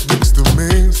here next to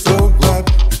me. So glad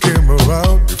you came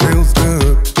around. It feels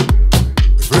good.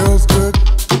 It feels good.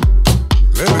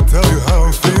 Let me tell you how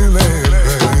I'm feeling, baby.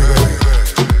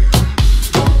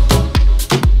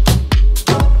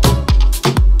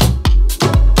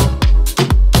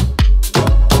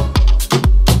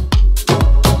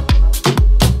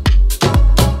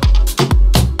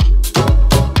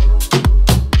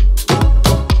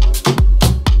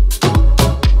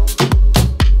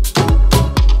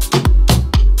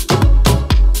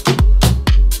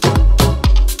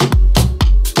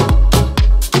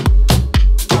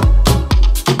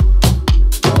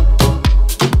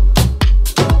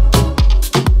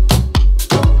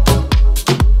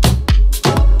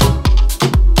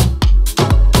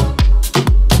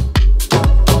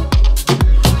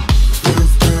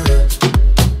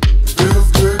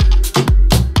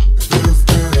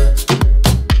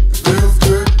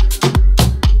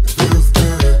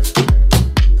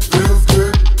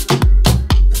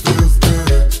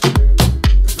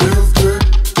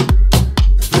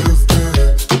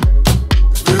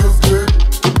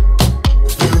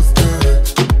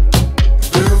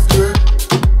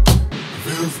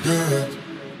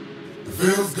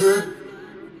 Feels good.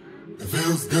 It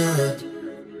feels good.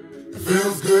 It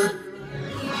feels good.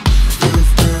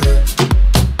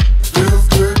 Feels good. Feels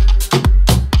good.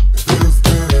 Feels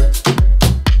good.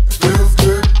 Feels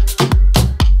good.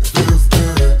 Feels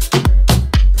good.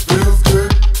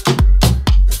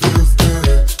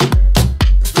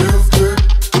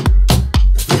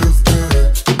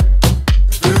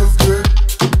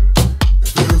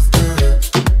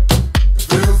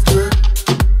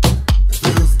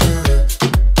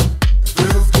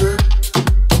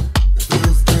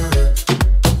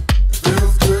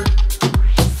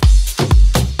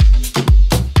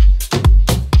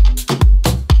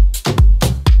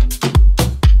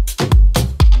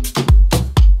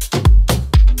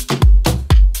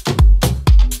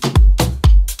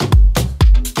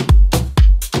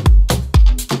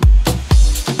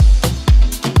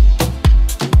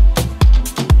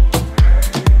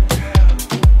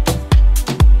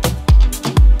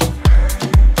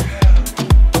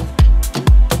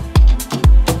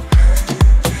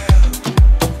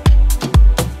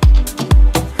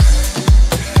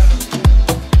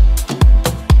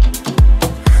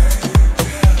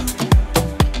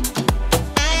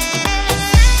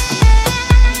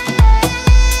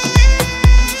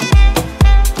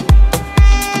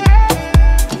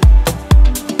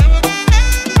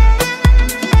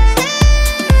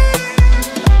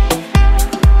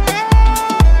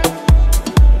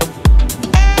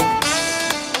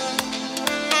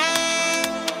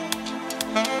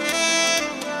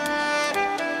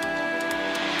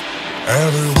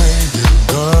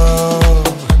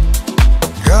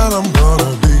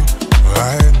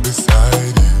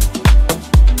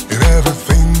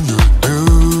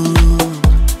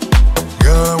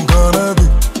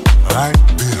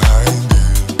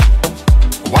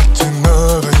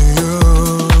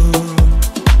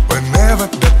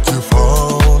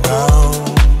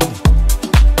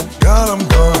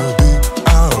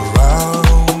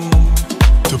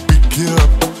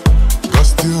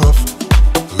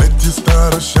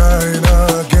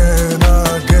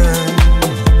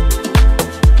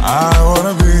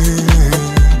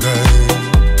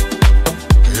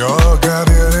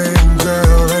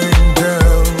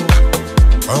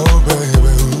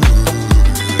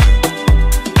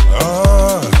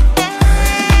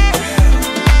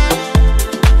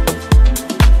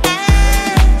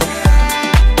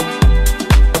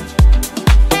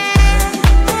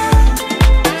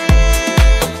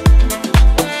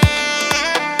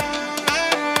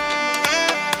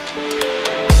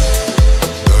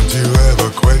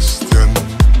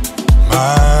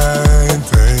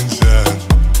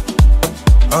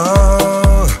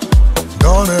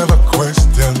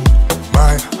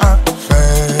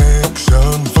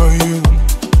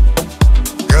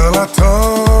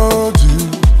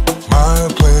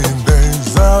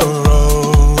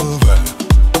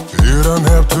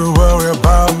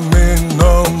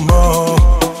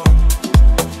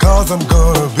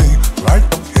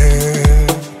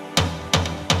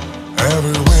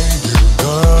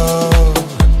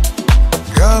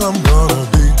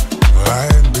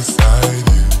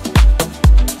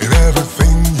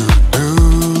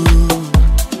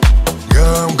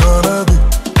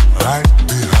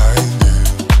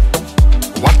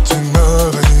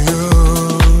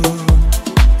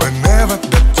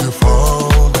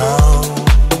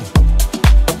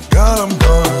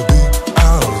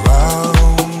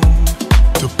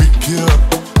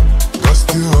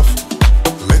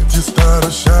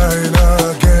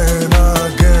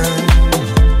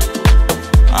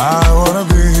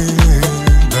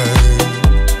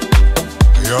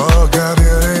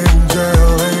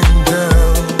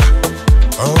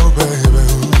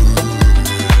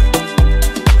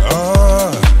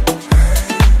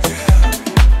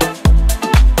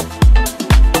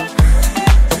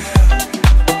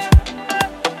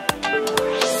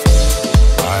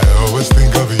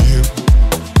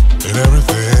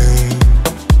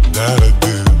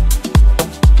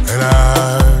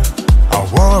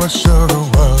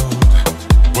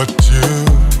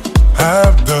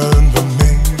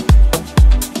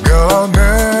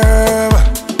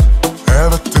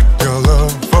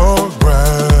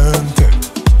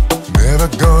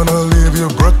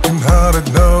 about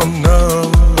it, no,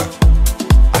 no.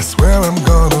 I swear I'm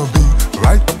gonna be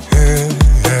right here,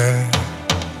 yeah.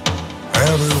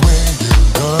 Everywhere you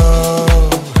go,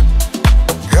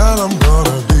 girl, I'm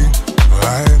gonna be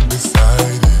right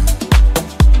beside you.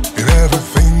 In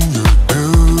everything you do,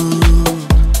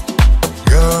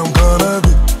 girl, I'm gonna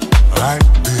be right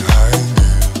behind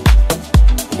you,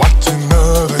 watching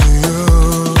over you.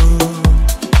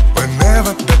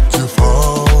 Whenever that you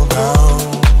fall down,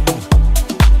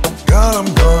 girl, I'm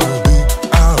gonna be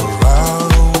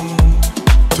around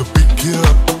to pick you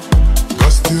up,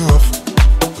 dust you off,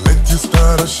 let you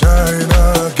start to shine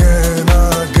again,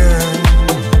 again.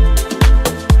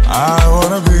 I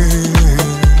wanna be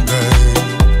there,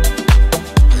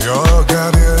 your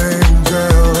guardian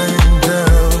angel,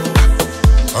 angel.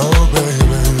 Oh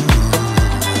baby,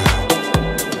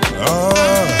 oh.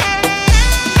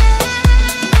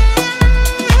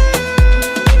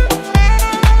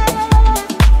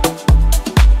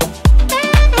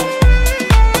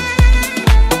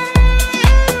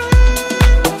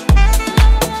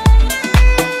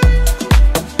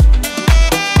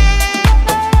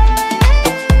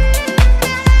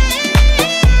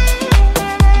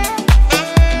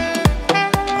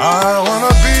 I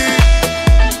wanna be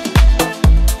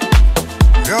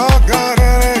your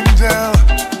guardian angel.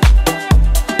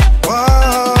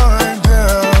 Oh,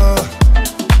 angel,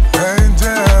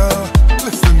 angel.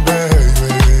 Listen,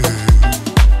 baby.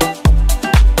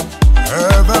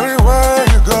 Everywhere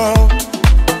you go,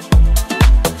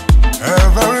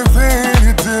 everything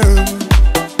you do.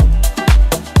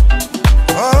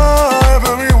 Oh,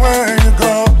 everywhere you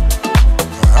go,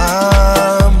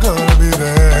 I'm gonna be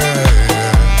there.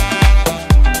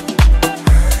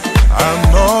 I'm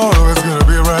always gonna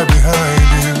be right behind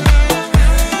you.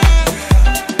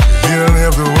 You don't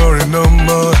have to worry no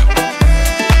more.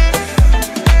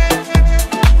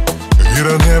 You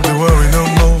don't have to worry no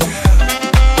more.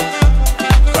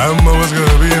 I'm always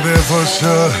gonna be there for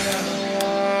sure.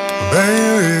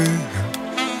 Baby,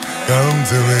 come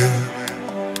to me,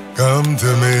 come to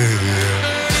me.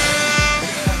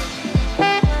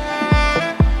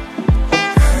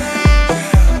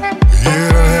 You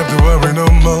don't have to worry no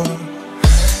more.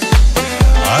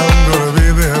 I'm gonna be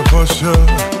there for sure.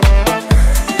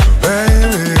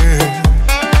 Baby,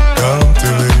 come to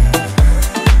me,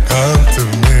 come to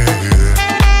me.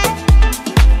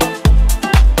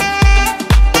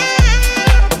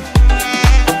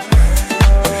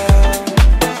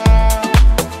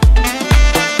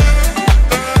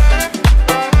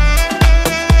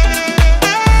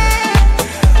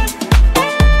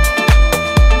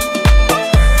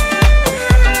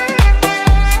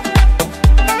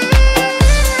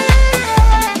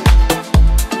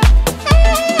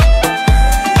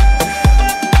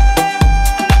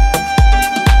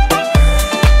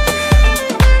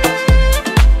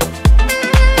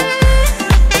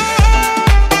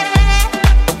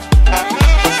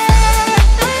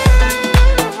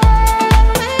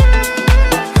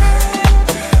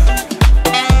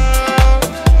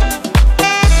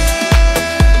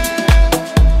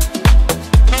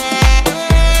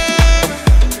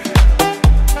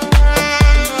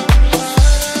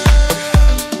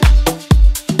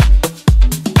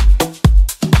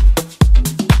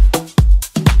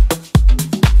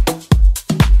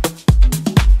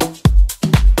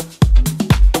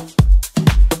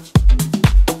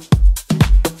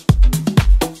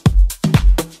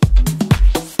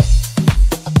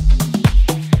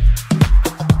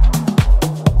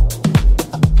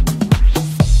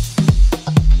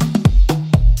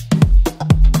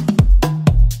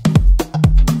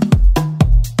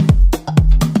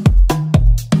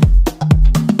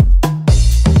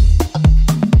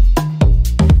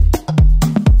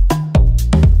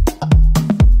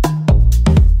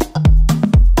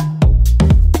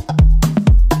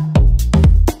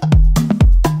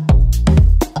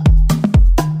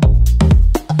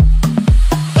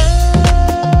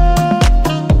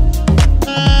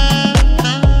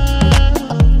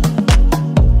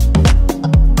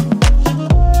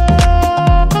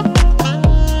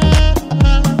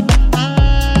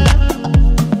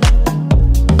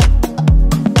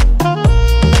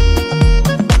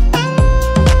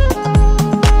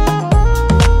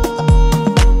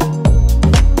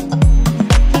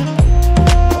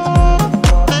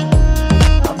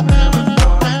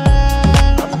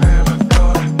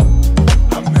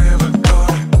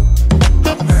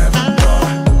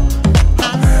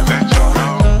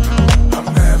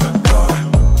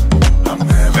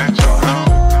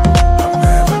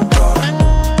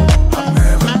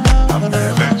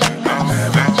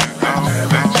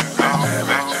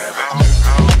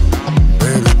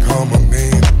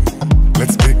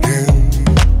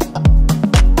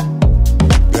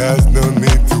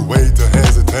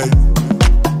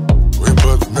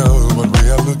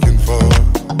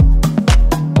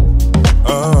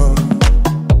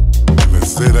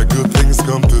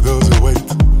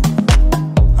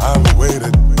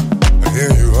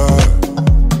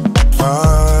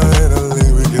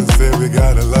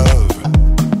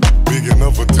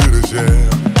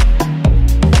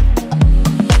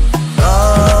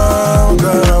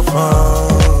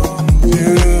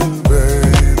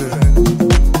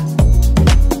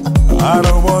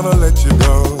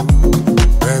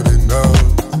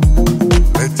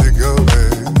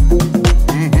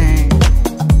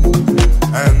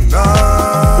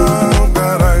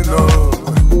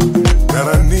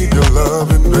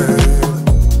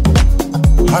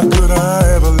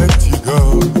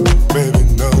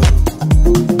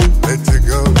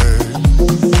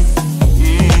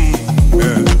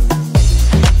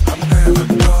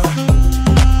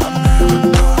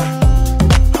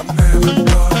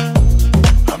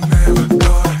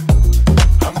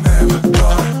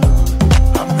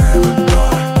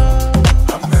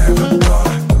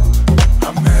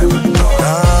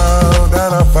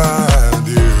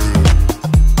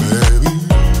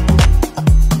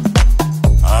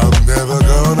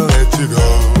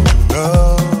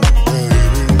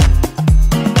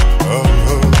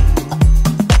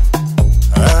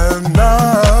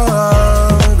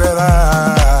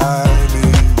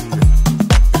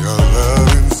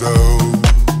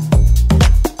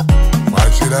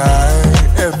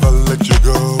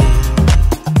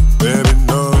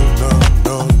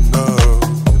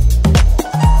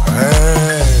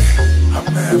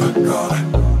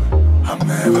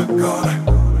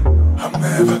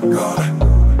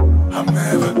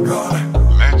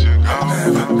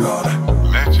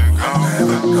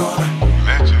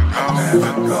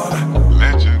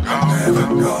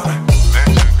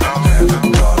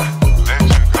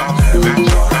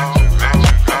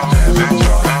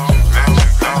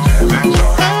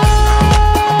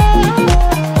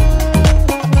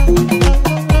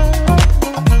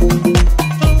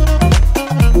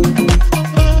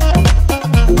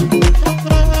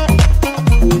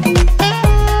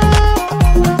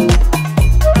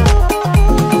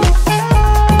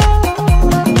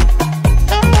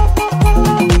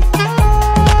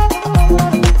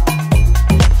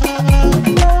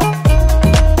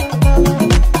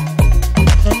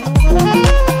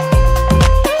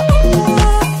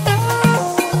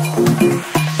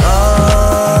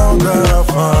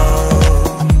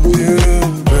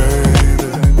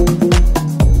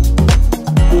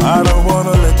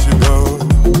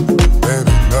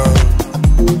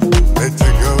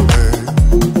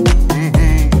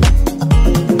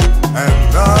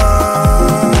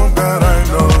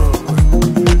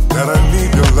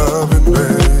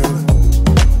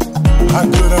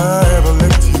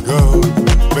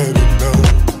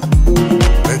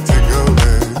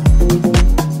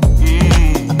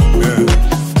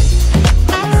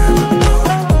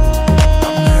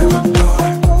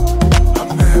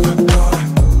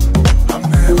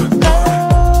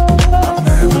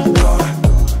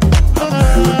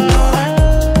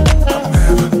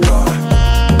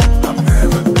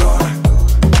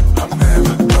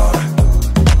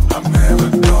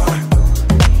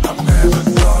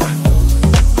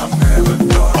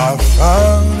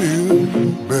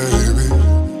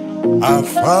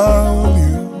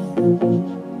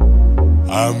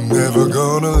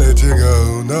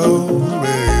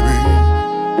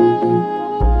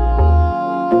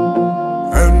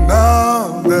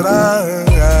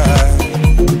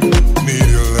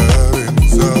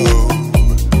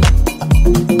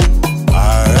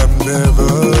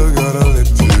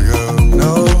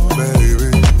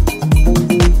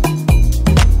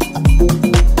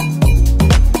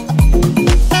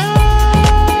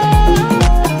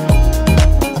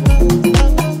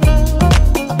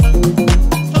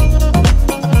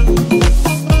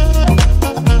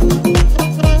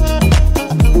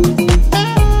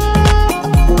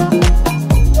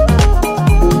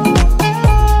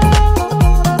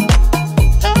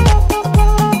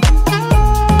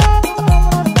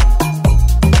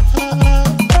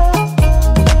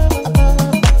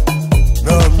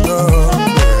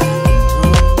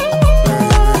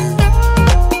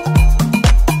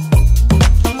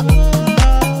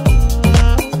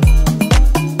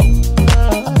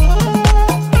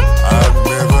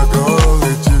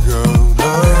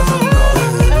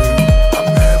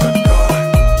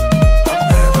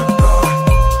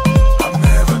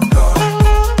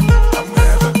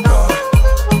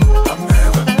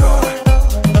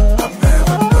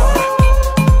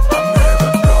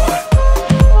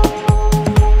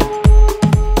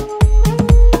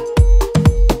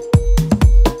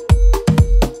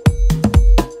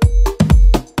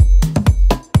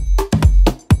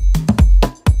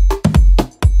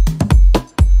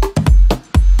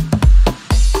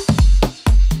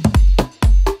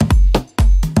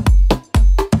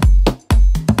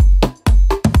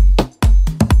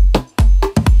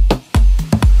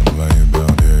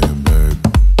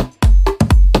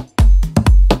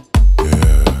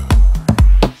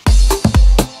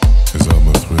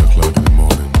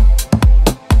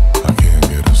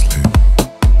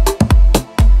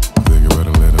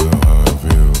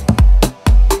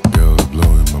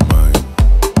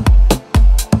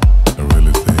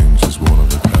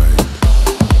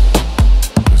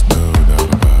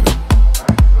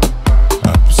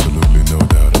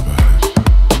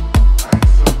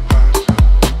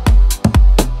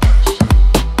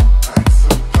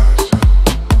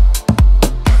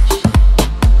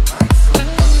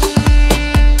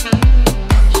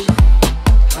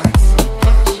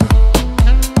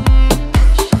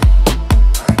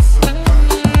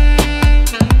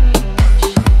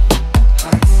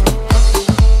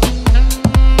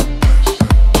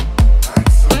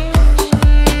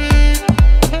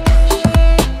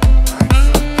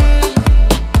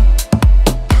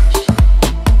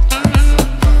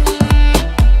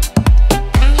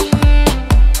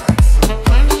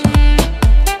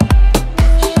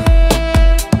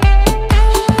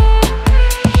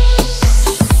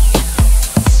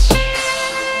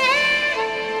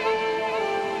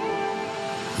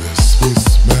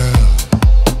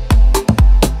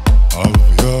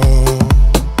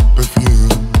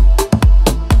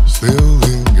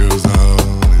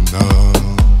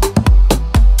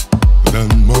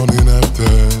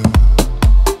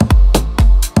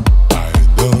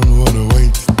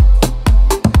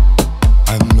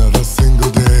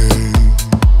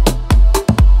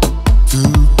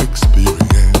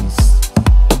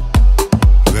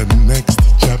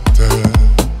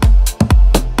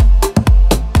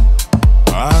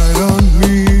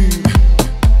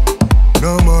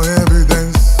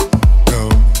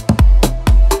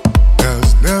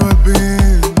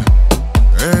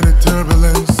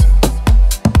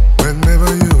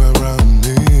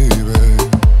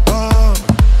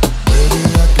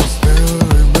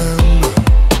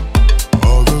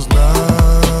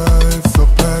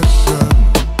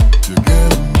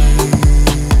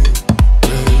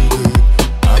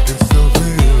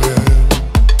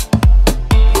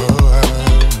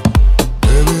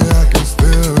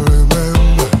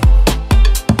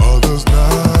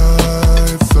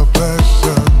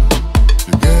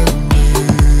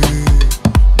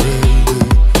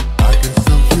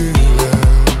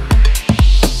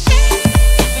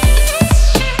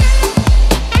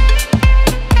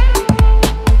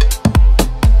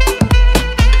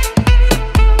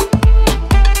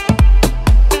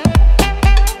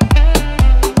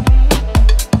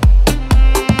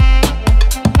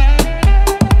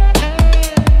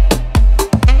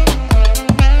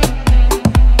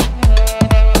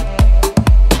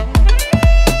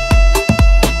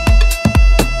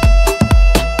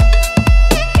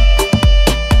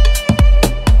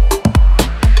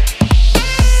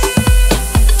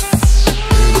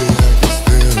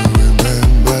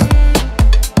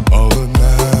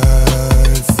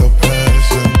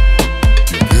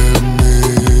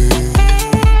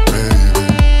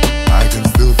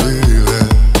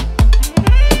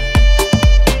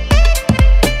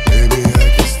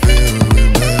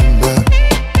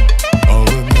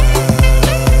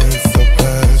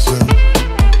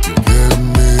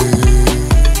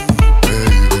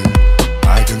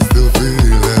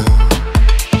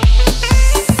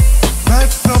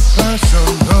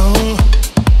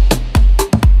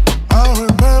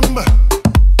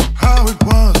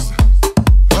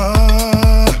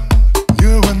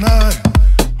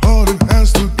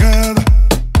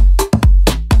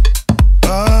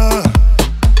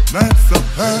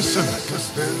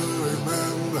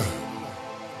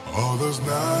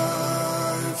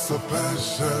 nights of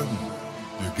passion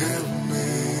you give me,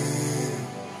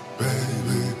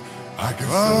 baby, I can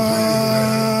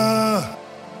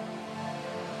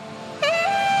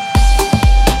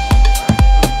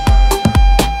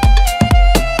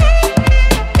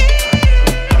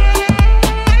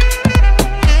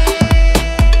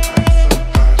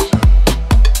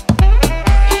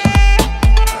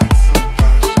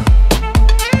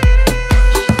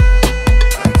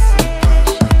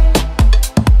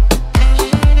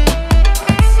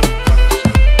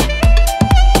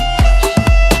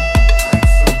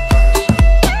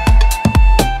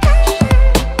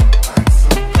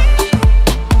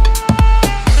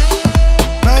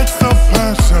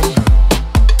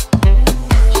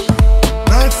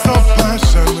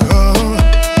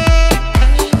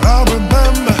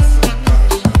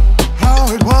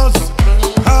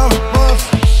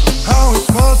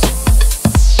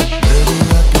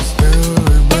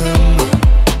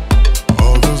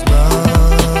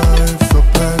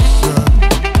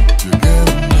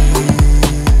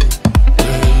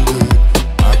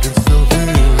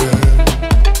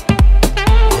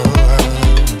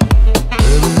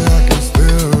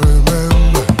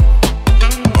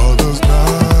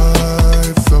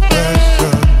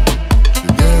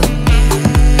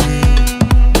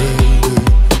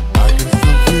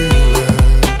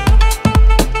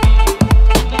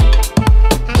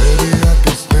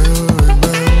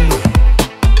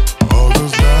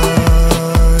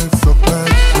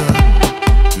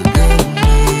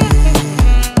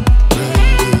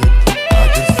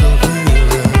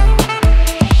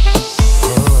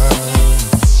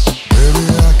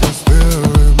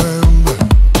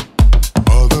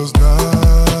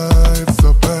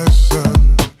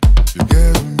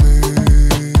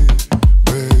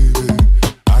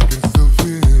still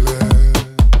feel it.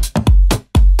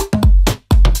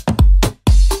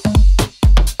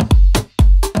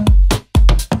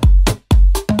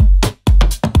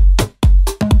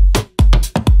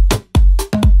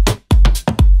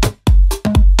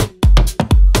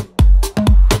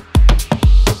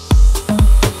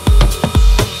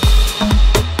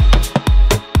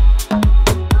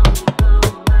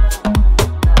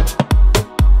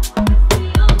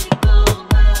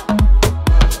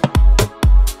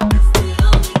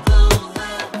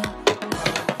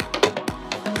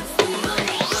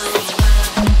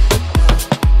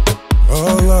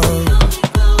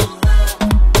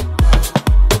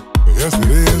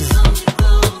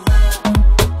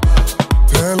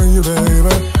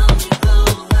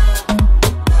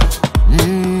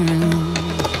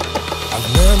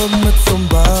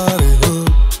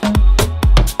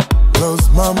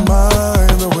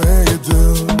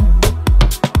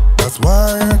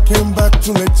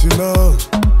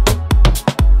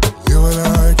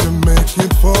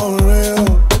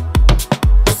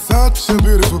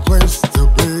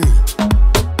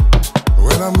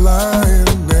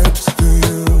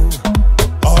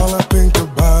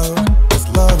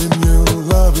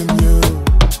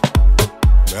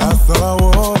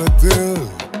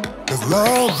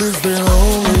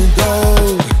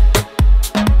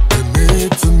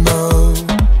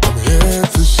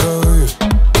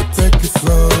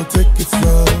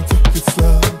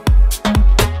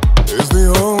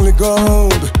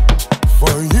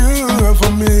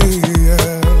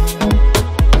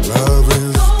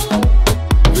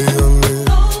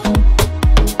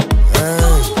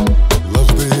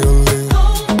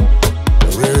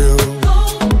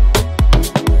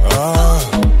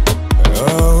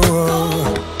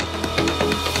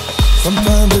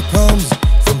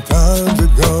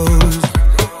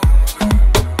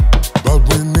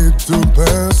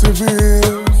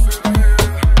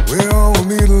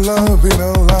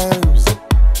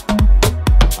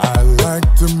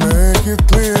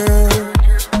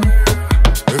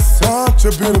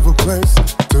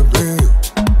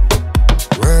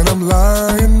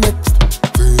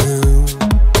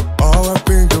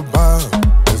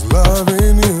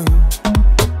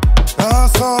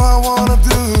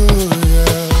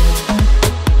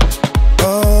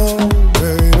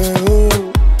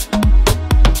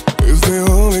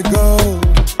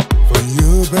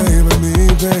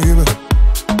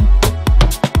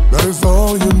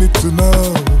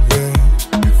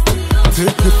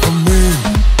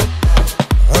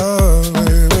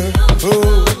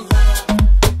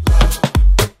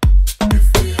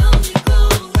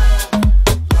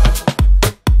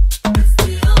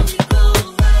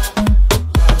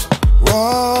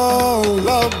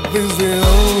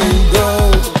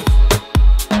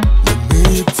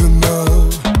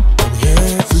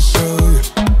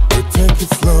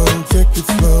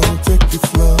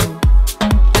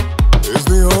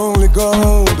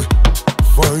 go.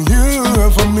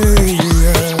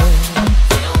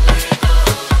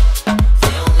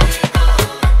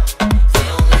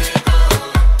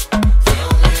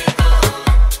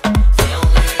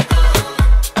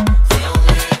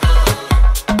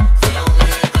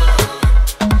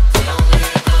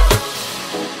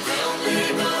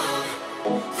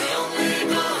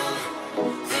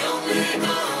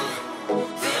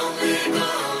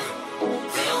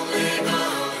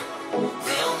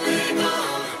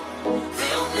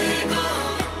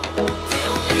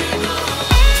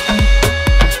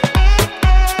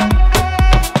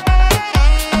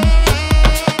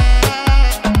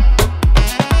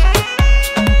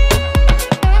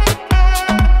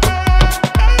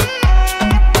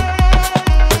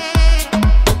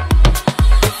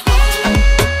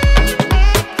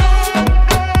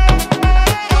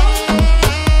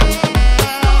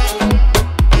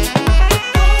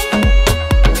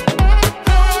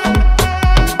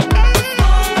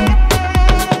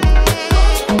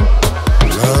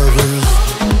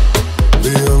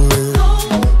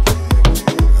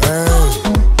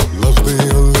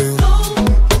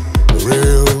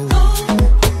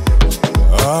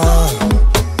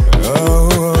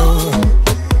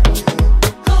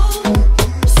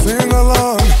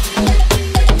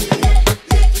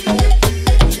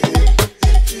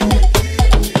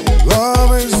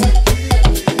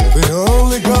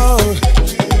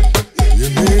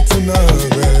 tonight,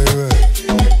 baby.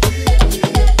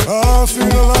 Oh,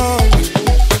 sing along.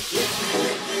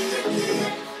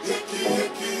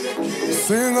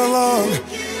 Sing along.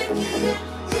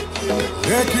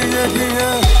 Yeah, yeah,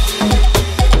 yeah.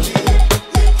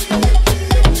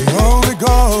 The only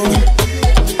gold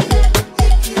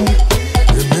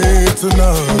you need to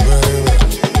know, baby.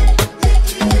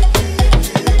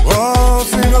 Oh,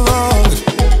 sing along.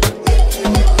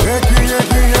 Yeah, yeah,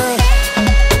 yeah.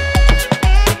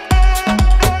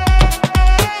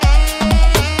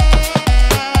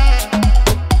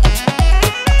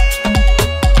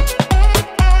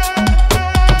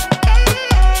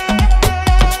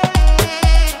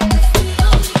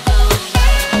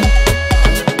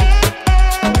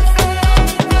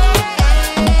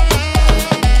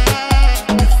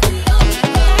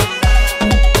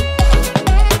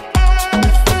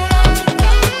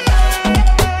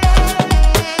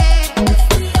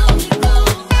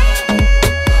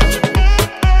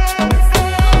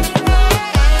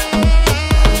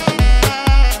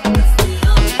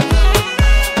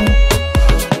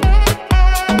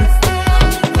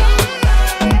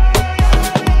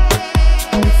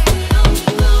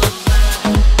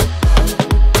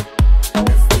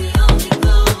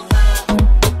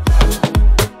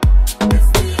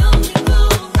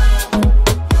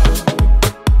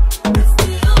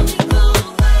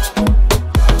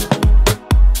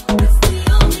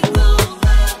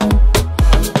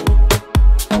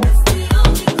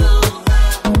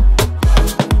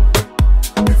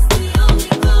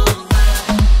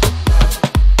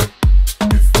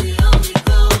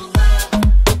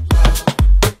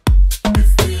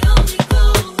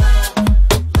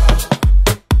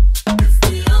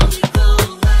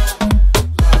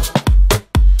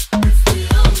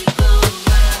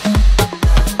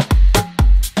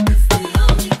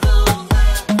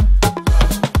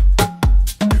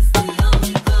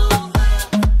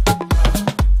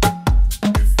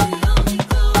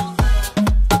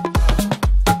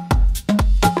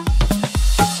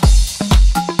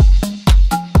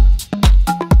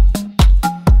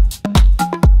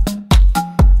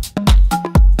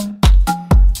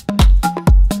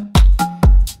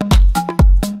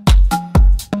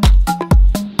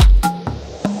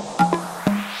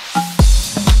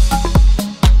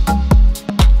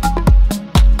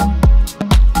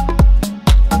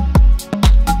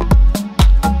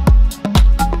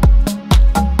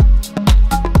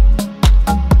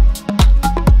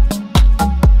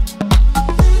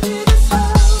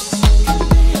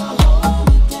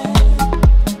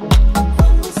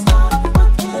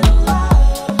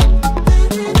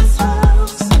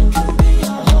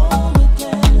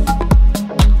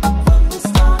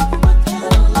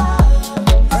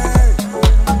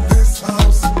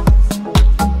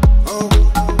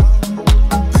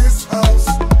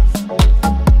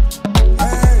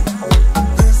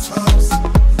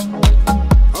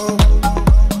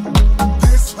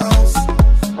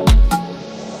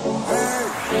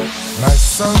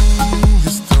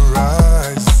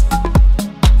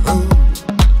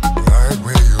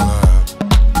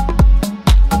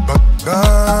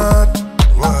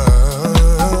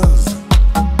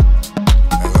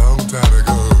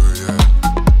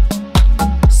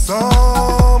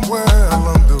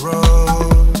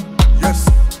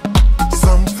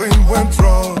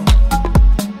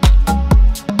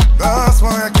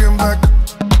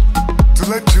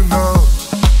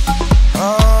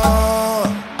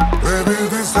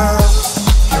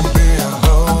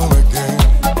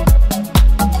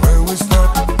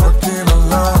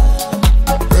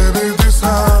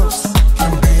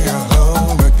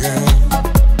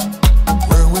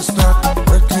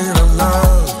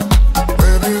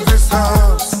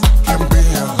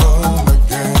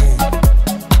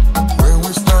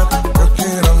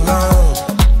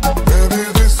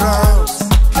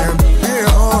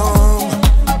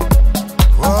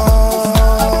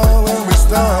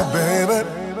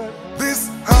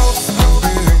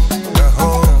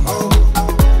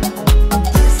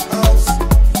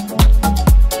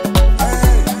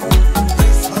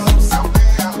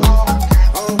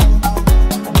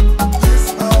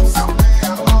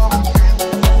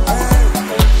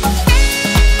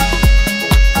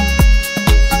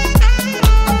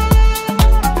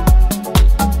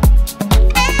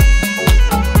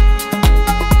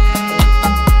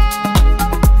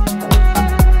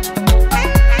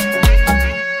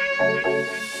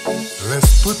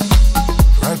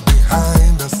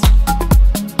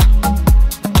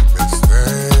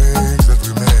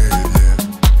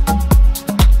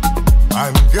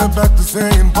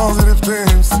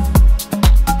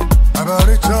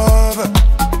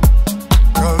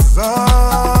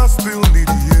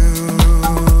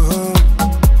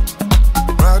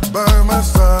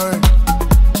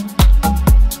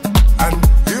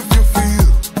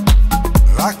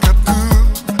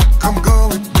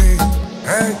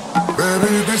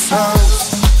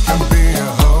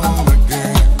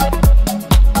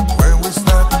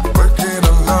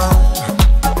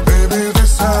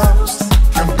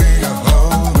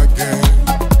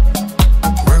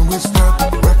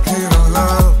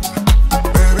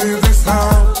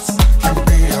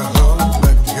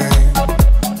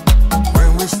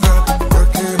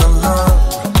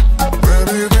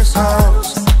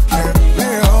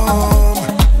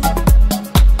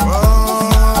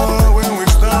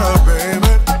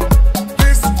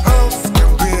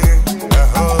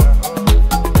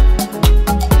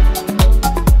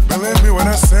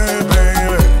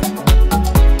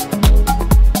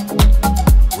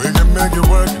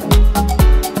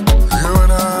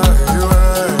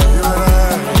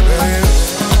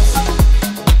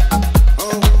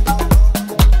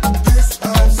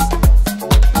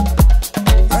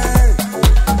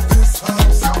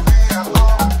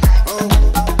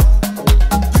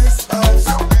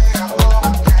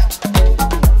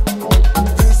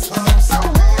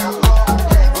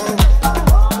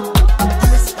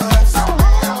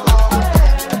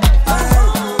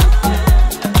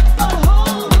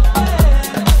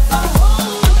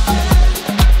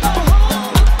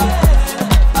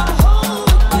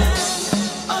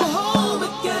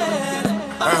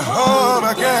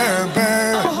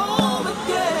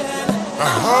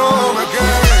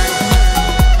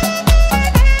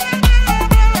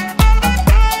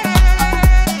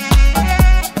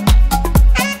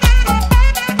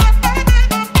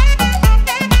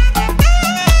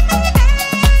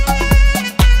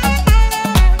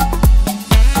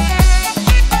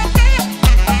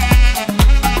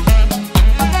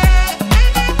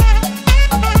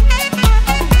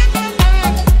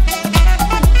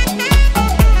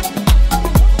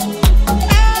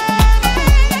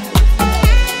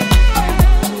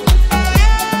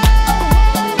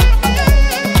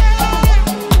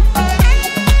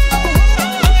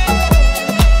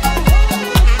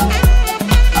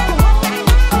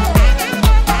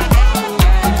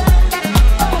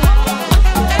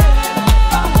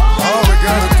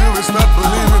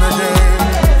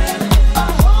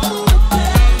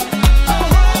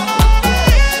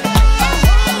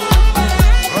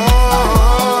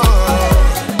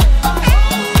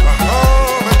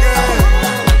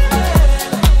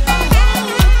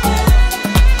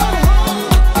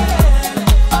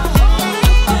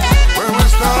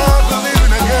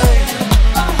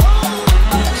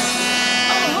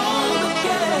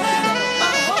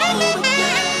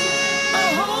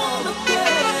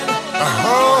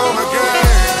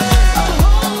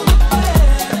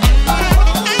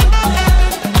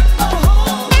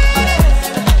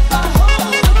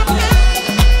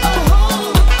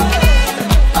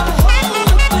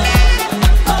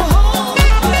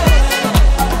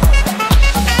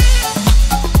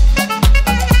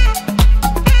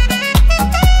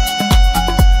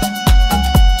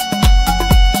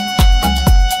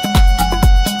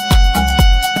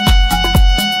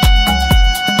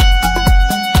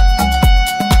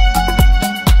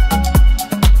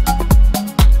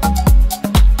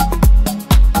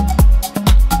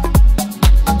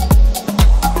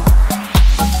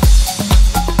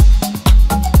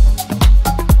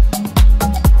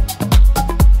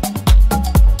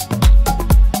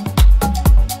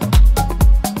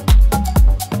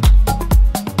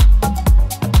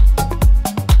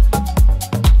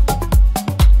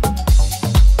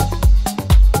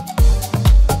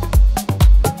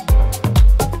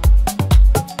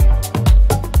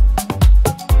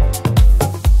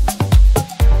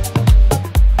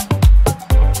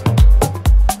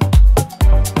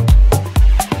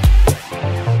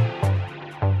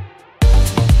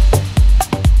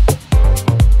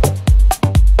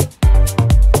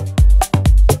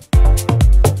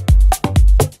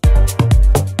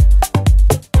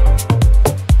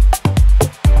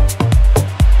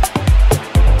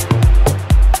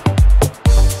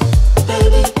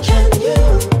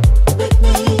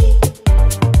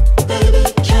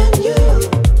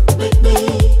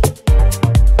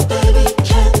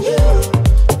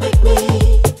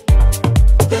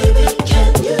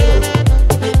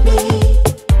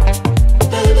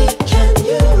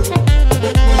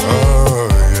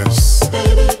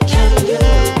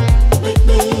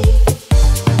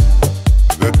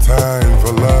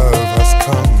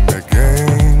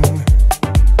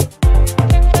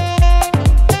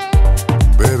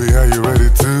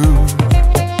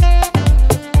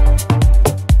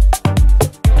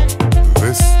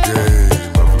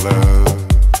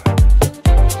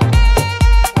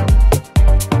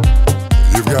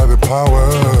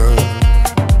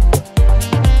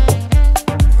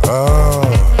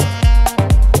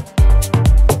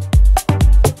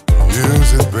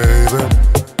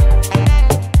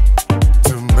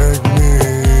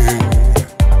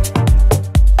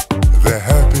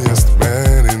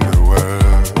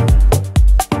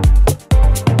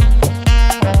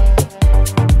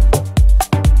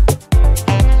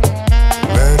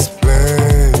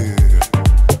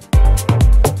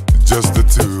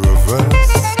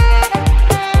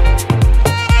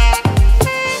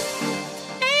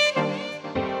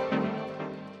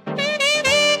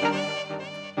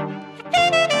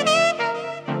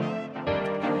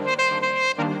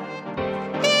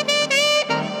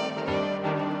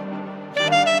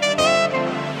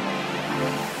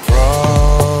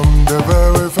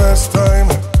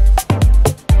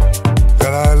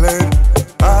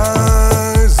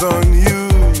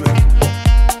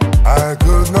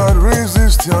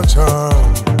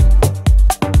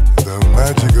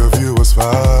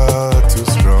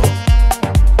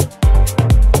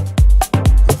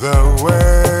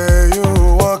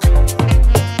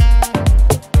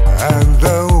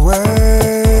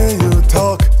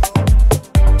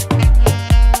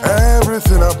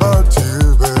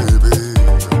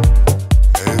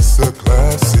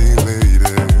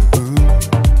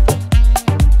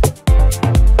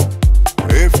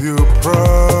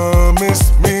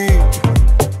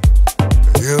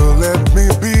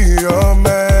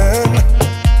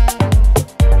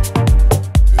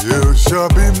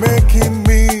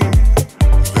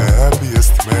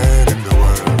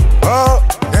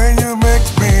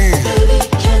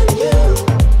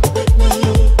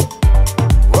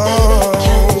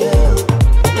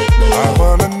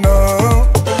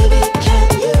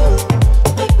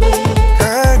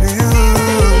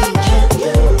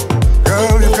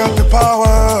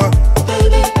 power.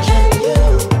 Baby, can you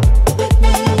with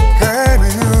me? Can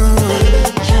you? Baby,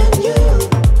 can you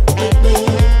with me?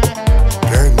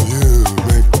 Can you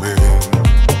make me?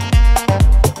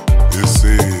 You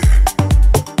see,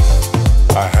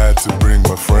 I had to bring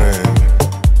my friend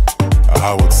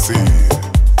Howard C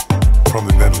from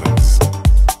the Netherlands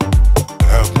to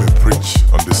help me preach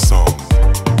on this song.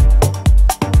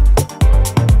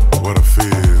 What I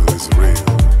feel is real.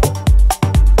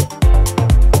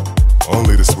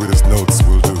 Only the sweetest notes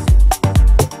will do.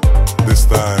 This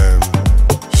time,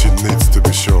 she needs to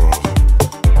be sure.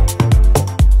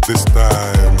 This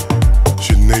time,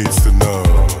 she needs to know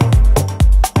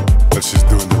that she's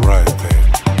doing the right thing.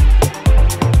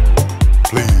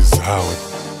 Please, Howard,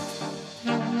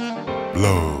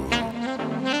 blow,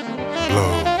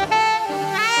 blow,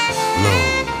 blow.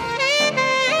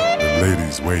 The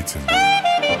lady's waiting.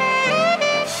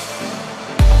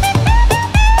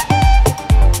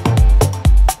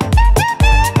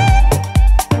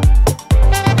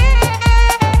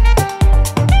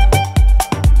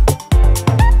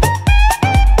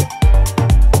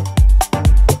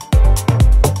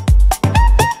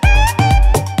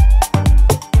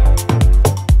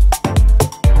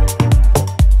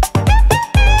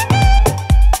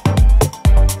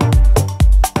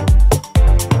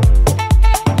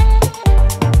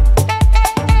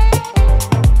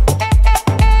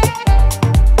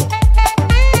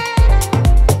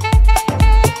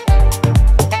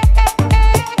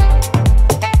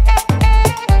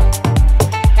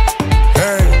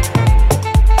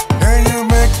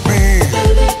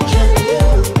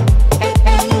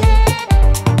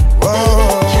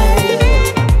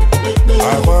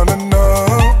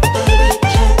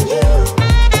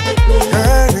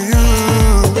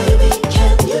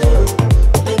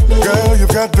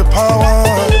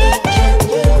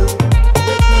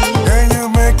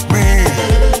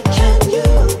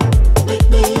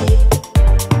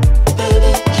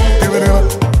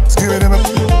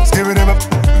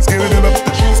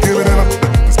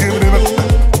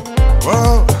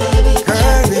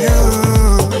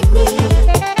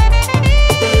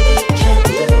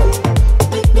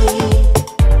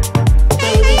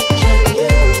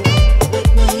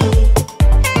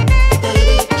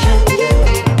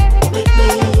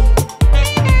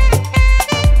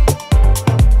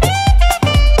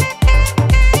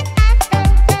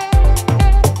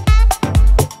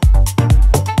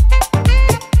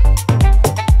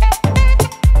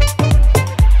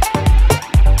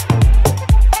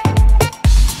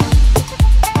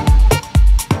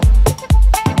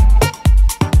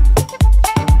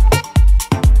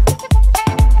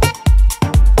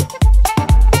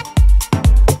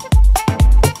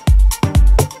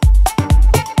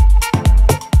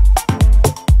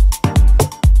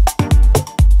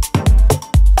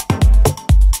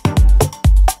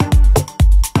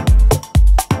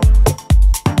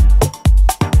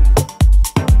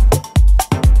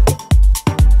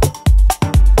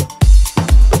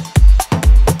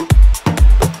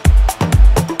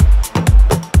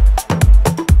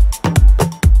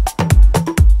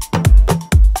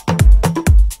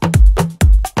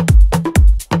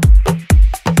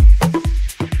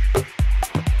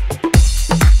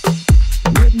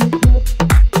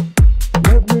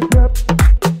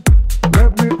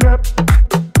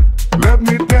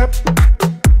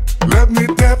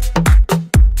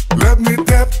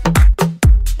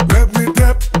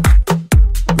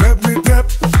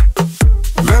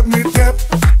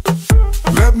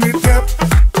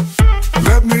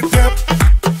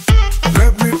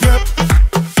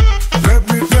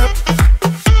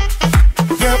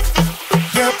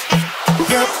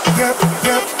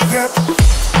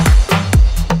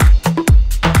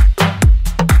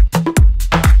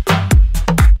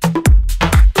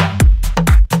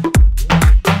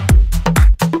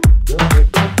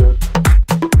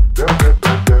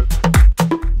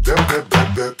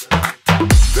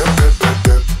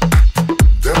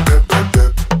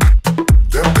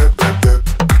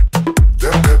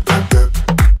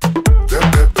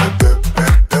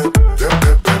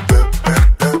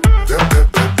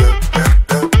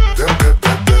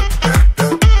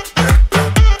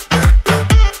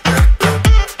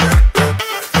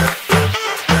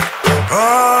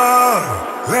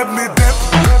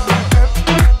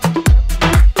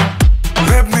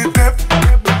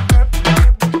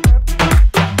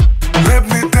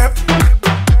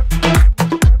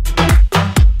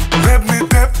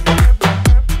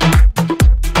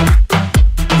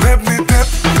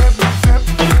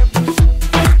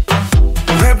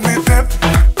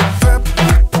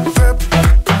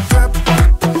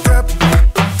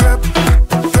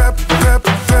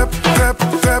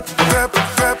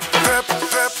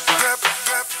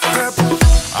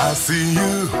 see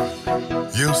you,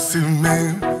 you see me.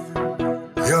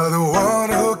 You're the one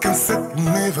who can set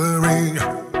me free.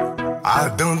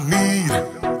 I don't need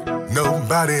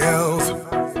nobody else.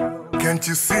 Can't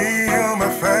you see you're my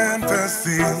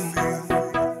fantasy?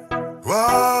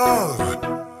 Whoa,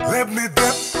 let me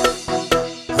dip,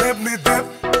 let me dip,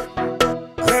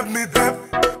 let me dip,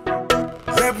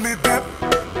 let me dip,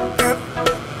 dip,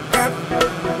 dip, dip,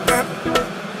 dip,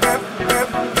 dip, dip,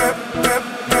 dip, dip,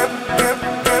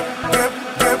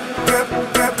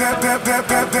 dip,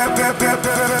 dip, dip, dip, dip,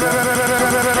 dip,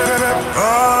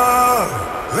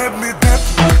 oh, let me dip.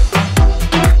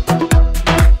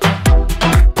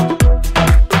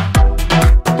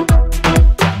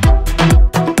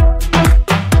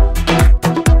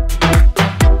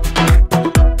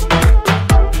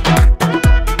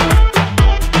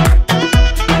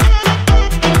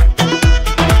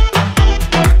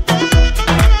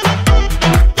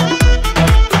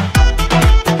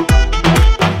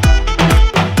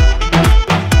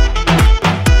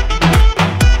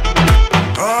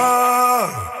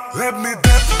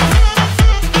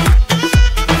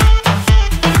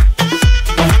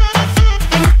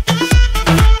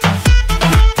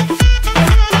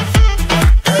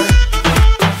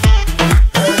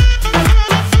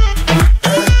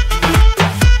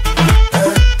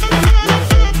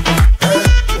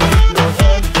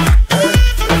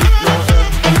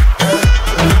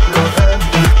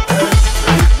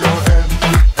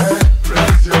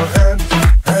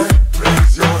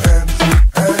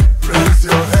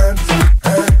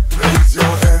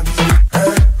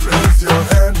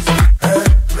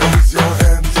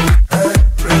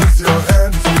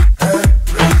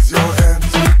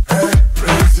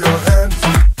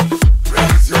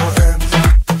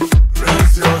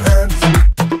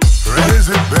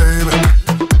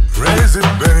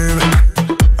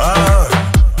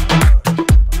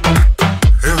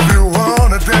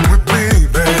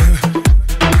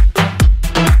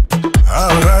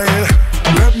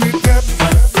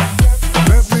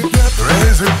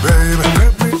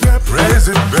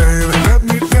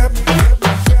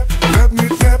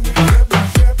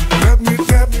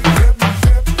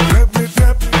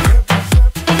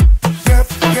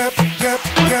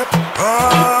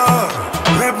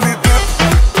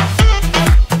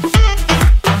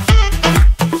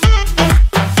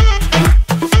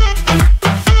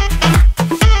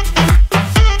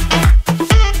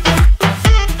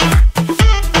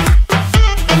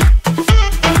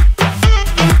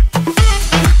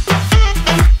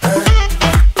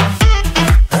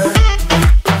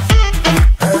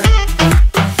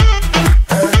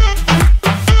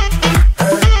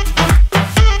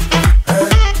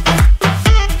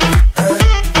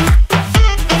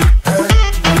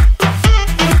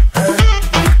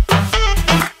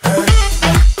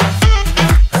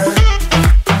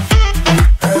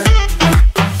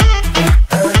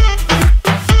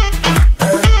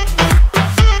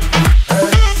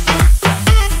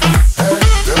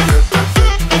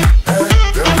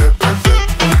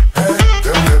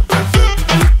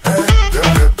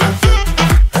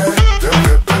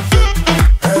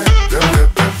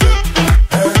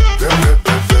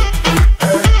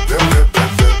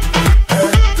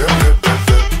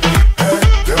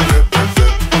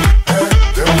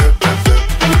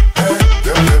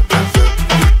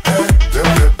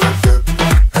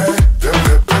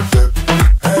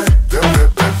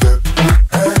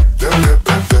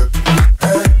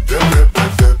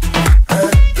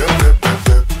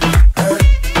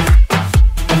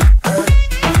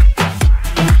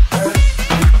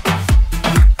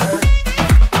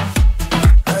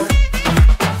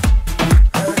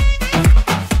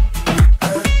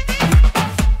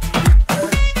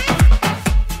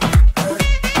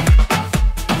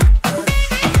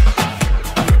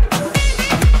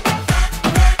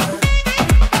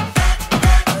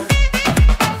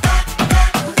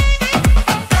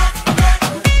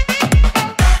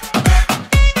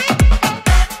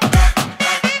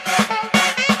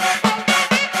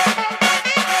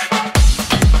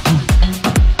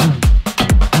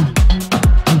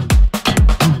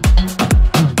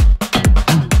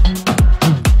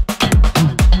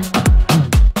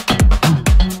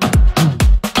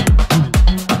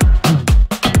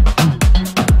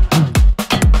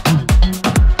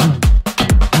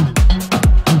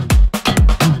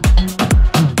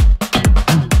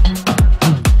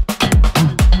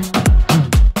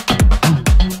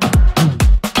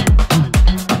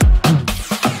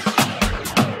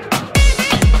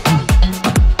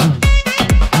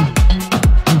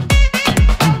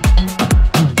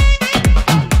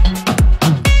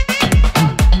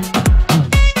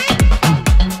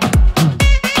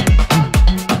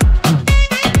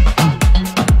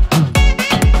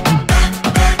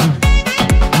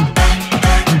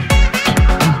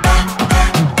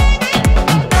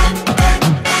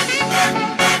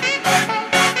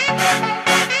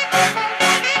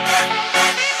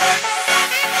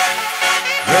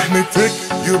 Let me take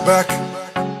you back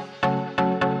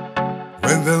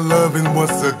when the loving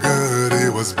was so good,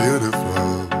 it was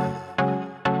beautiful.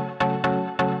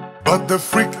 But the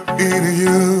freak in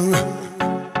you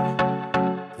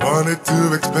wanted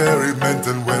to experiment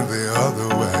and went the other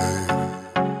way.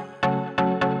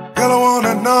 Girl, I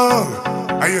wanna know,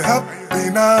 are you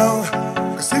happy now?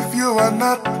 'Cause if you are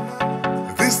not,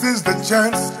 this is the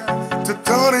chance to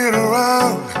turn it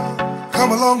around.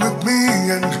 Come along with me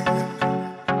and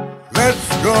let's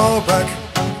go back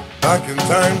in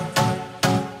time.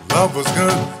 Love was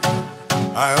good,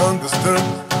 I understood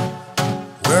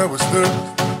where we stood.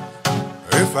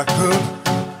 If I could,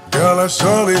 girl, I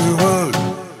surely would.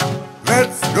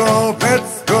 Let's go,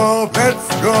 let's go, let's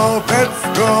go, let's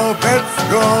go, let's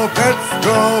go, let's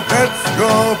go, let's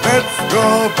go, let's go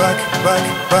back, back,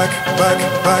 back, back,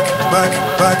 back, back,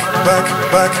 back, back,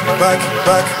 back, back,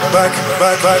 back, back,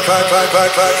 back, back, back,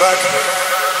 back, back, back.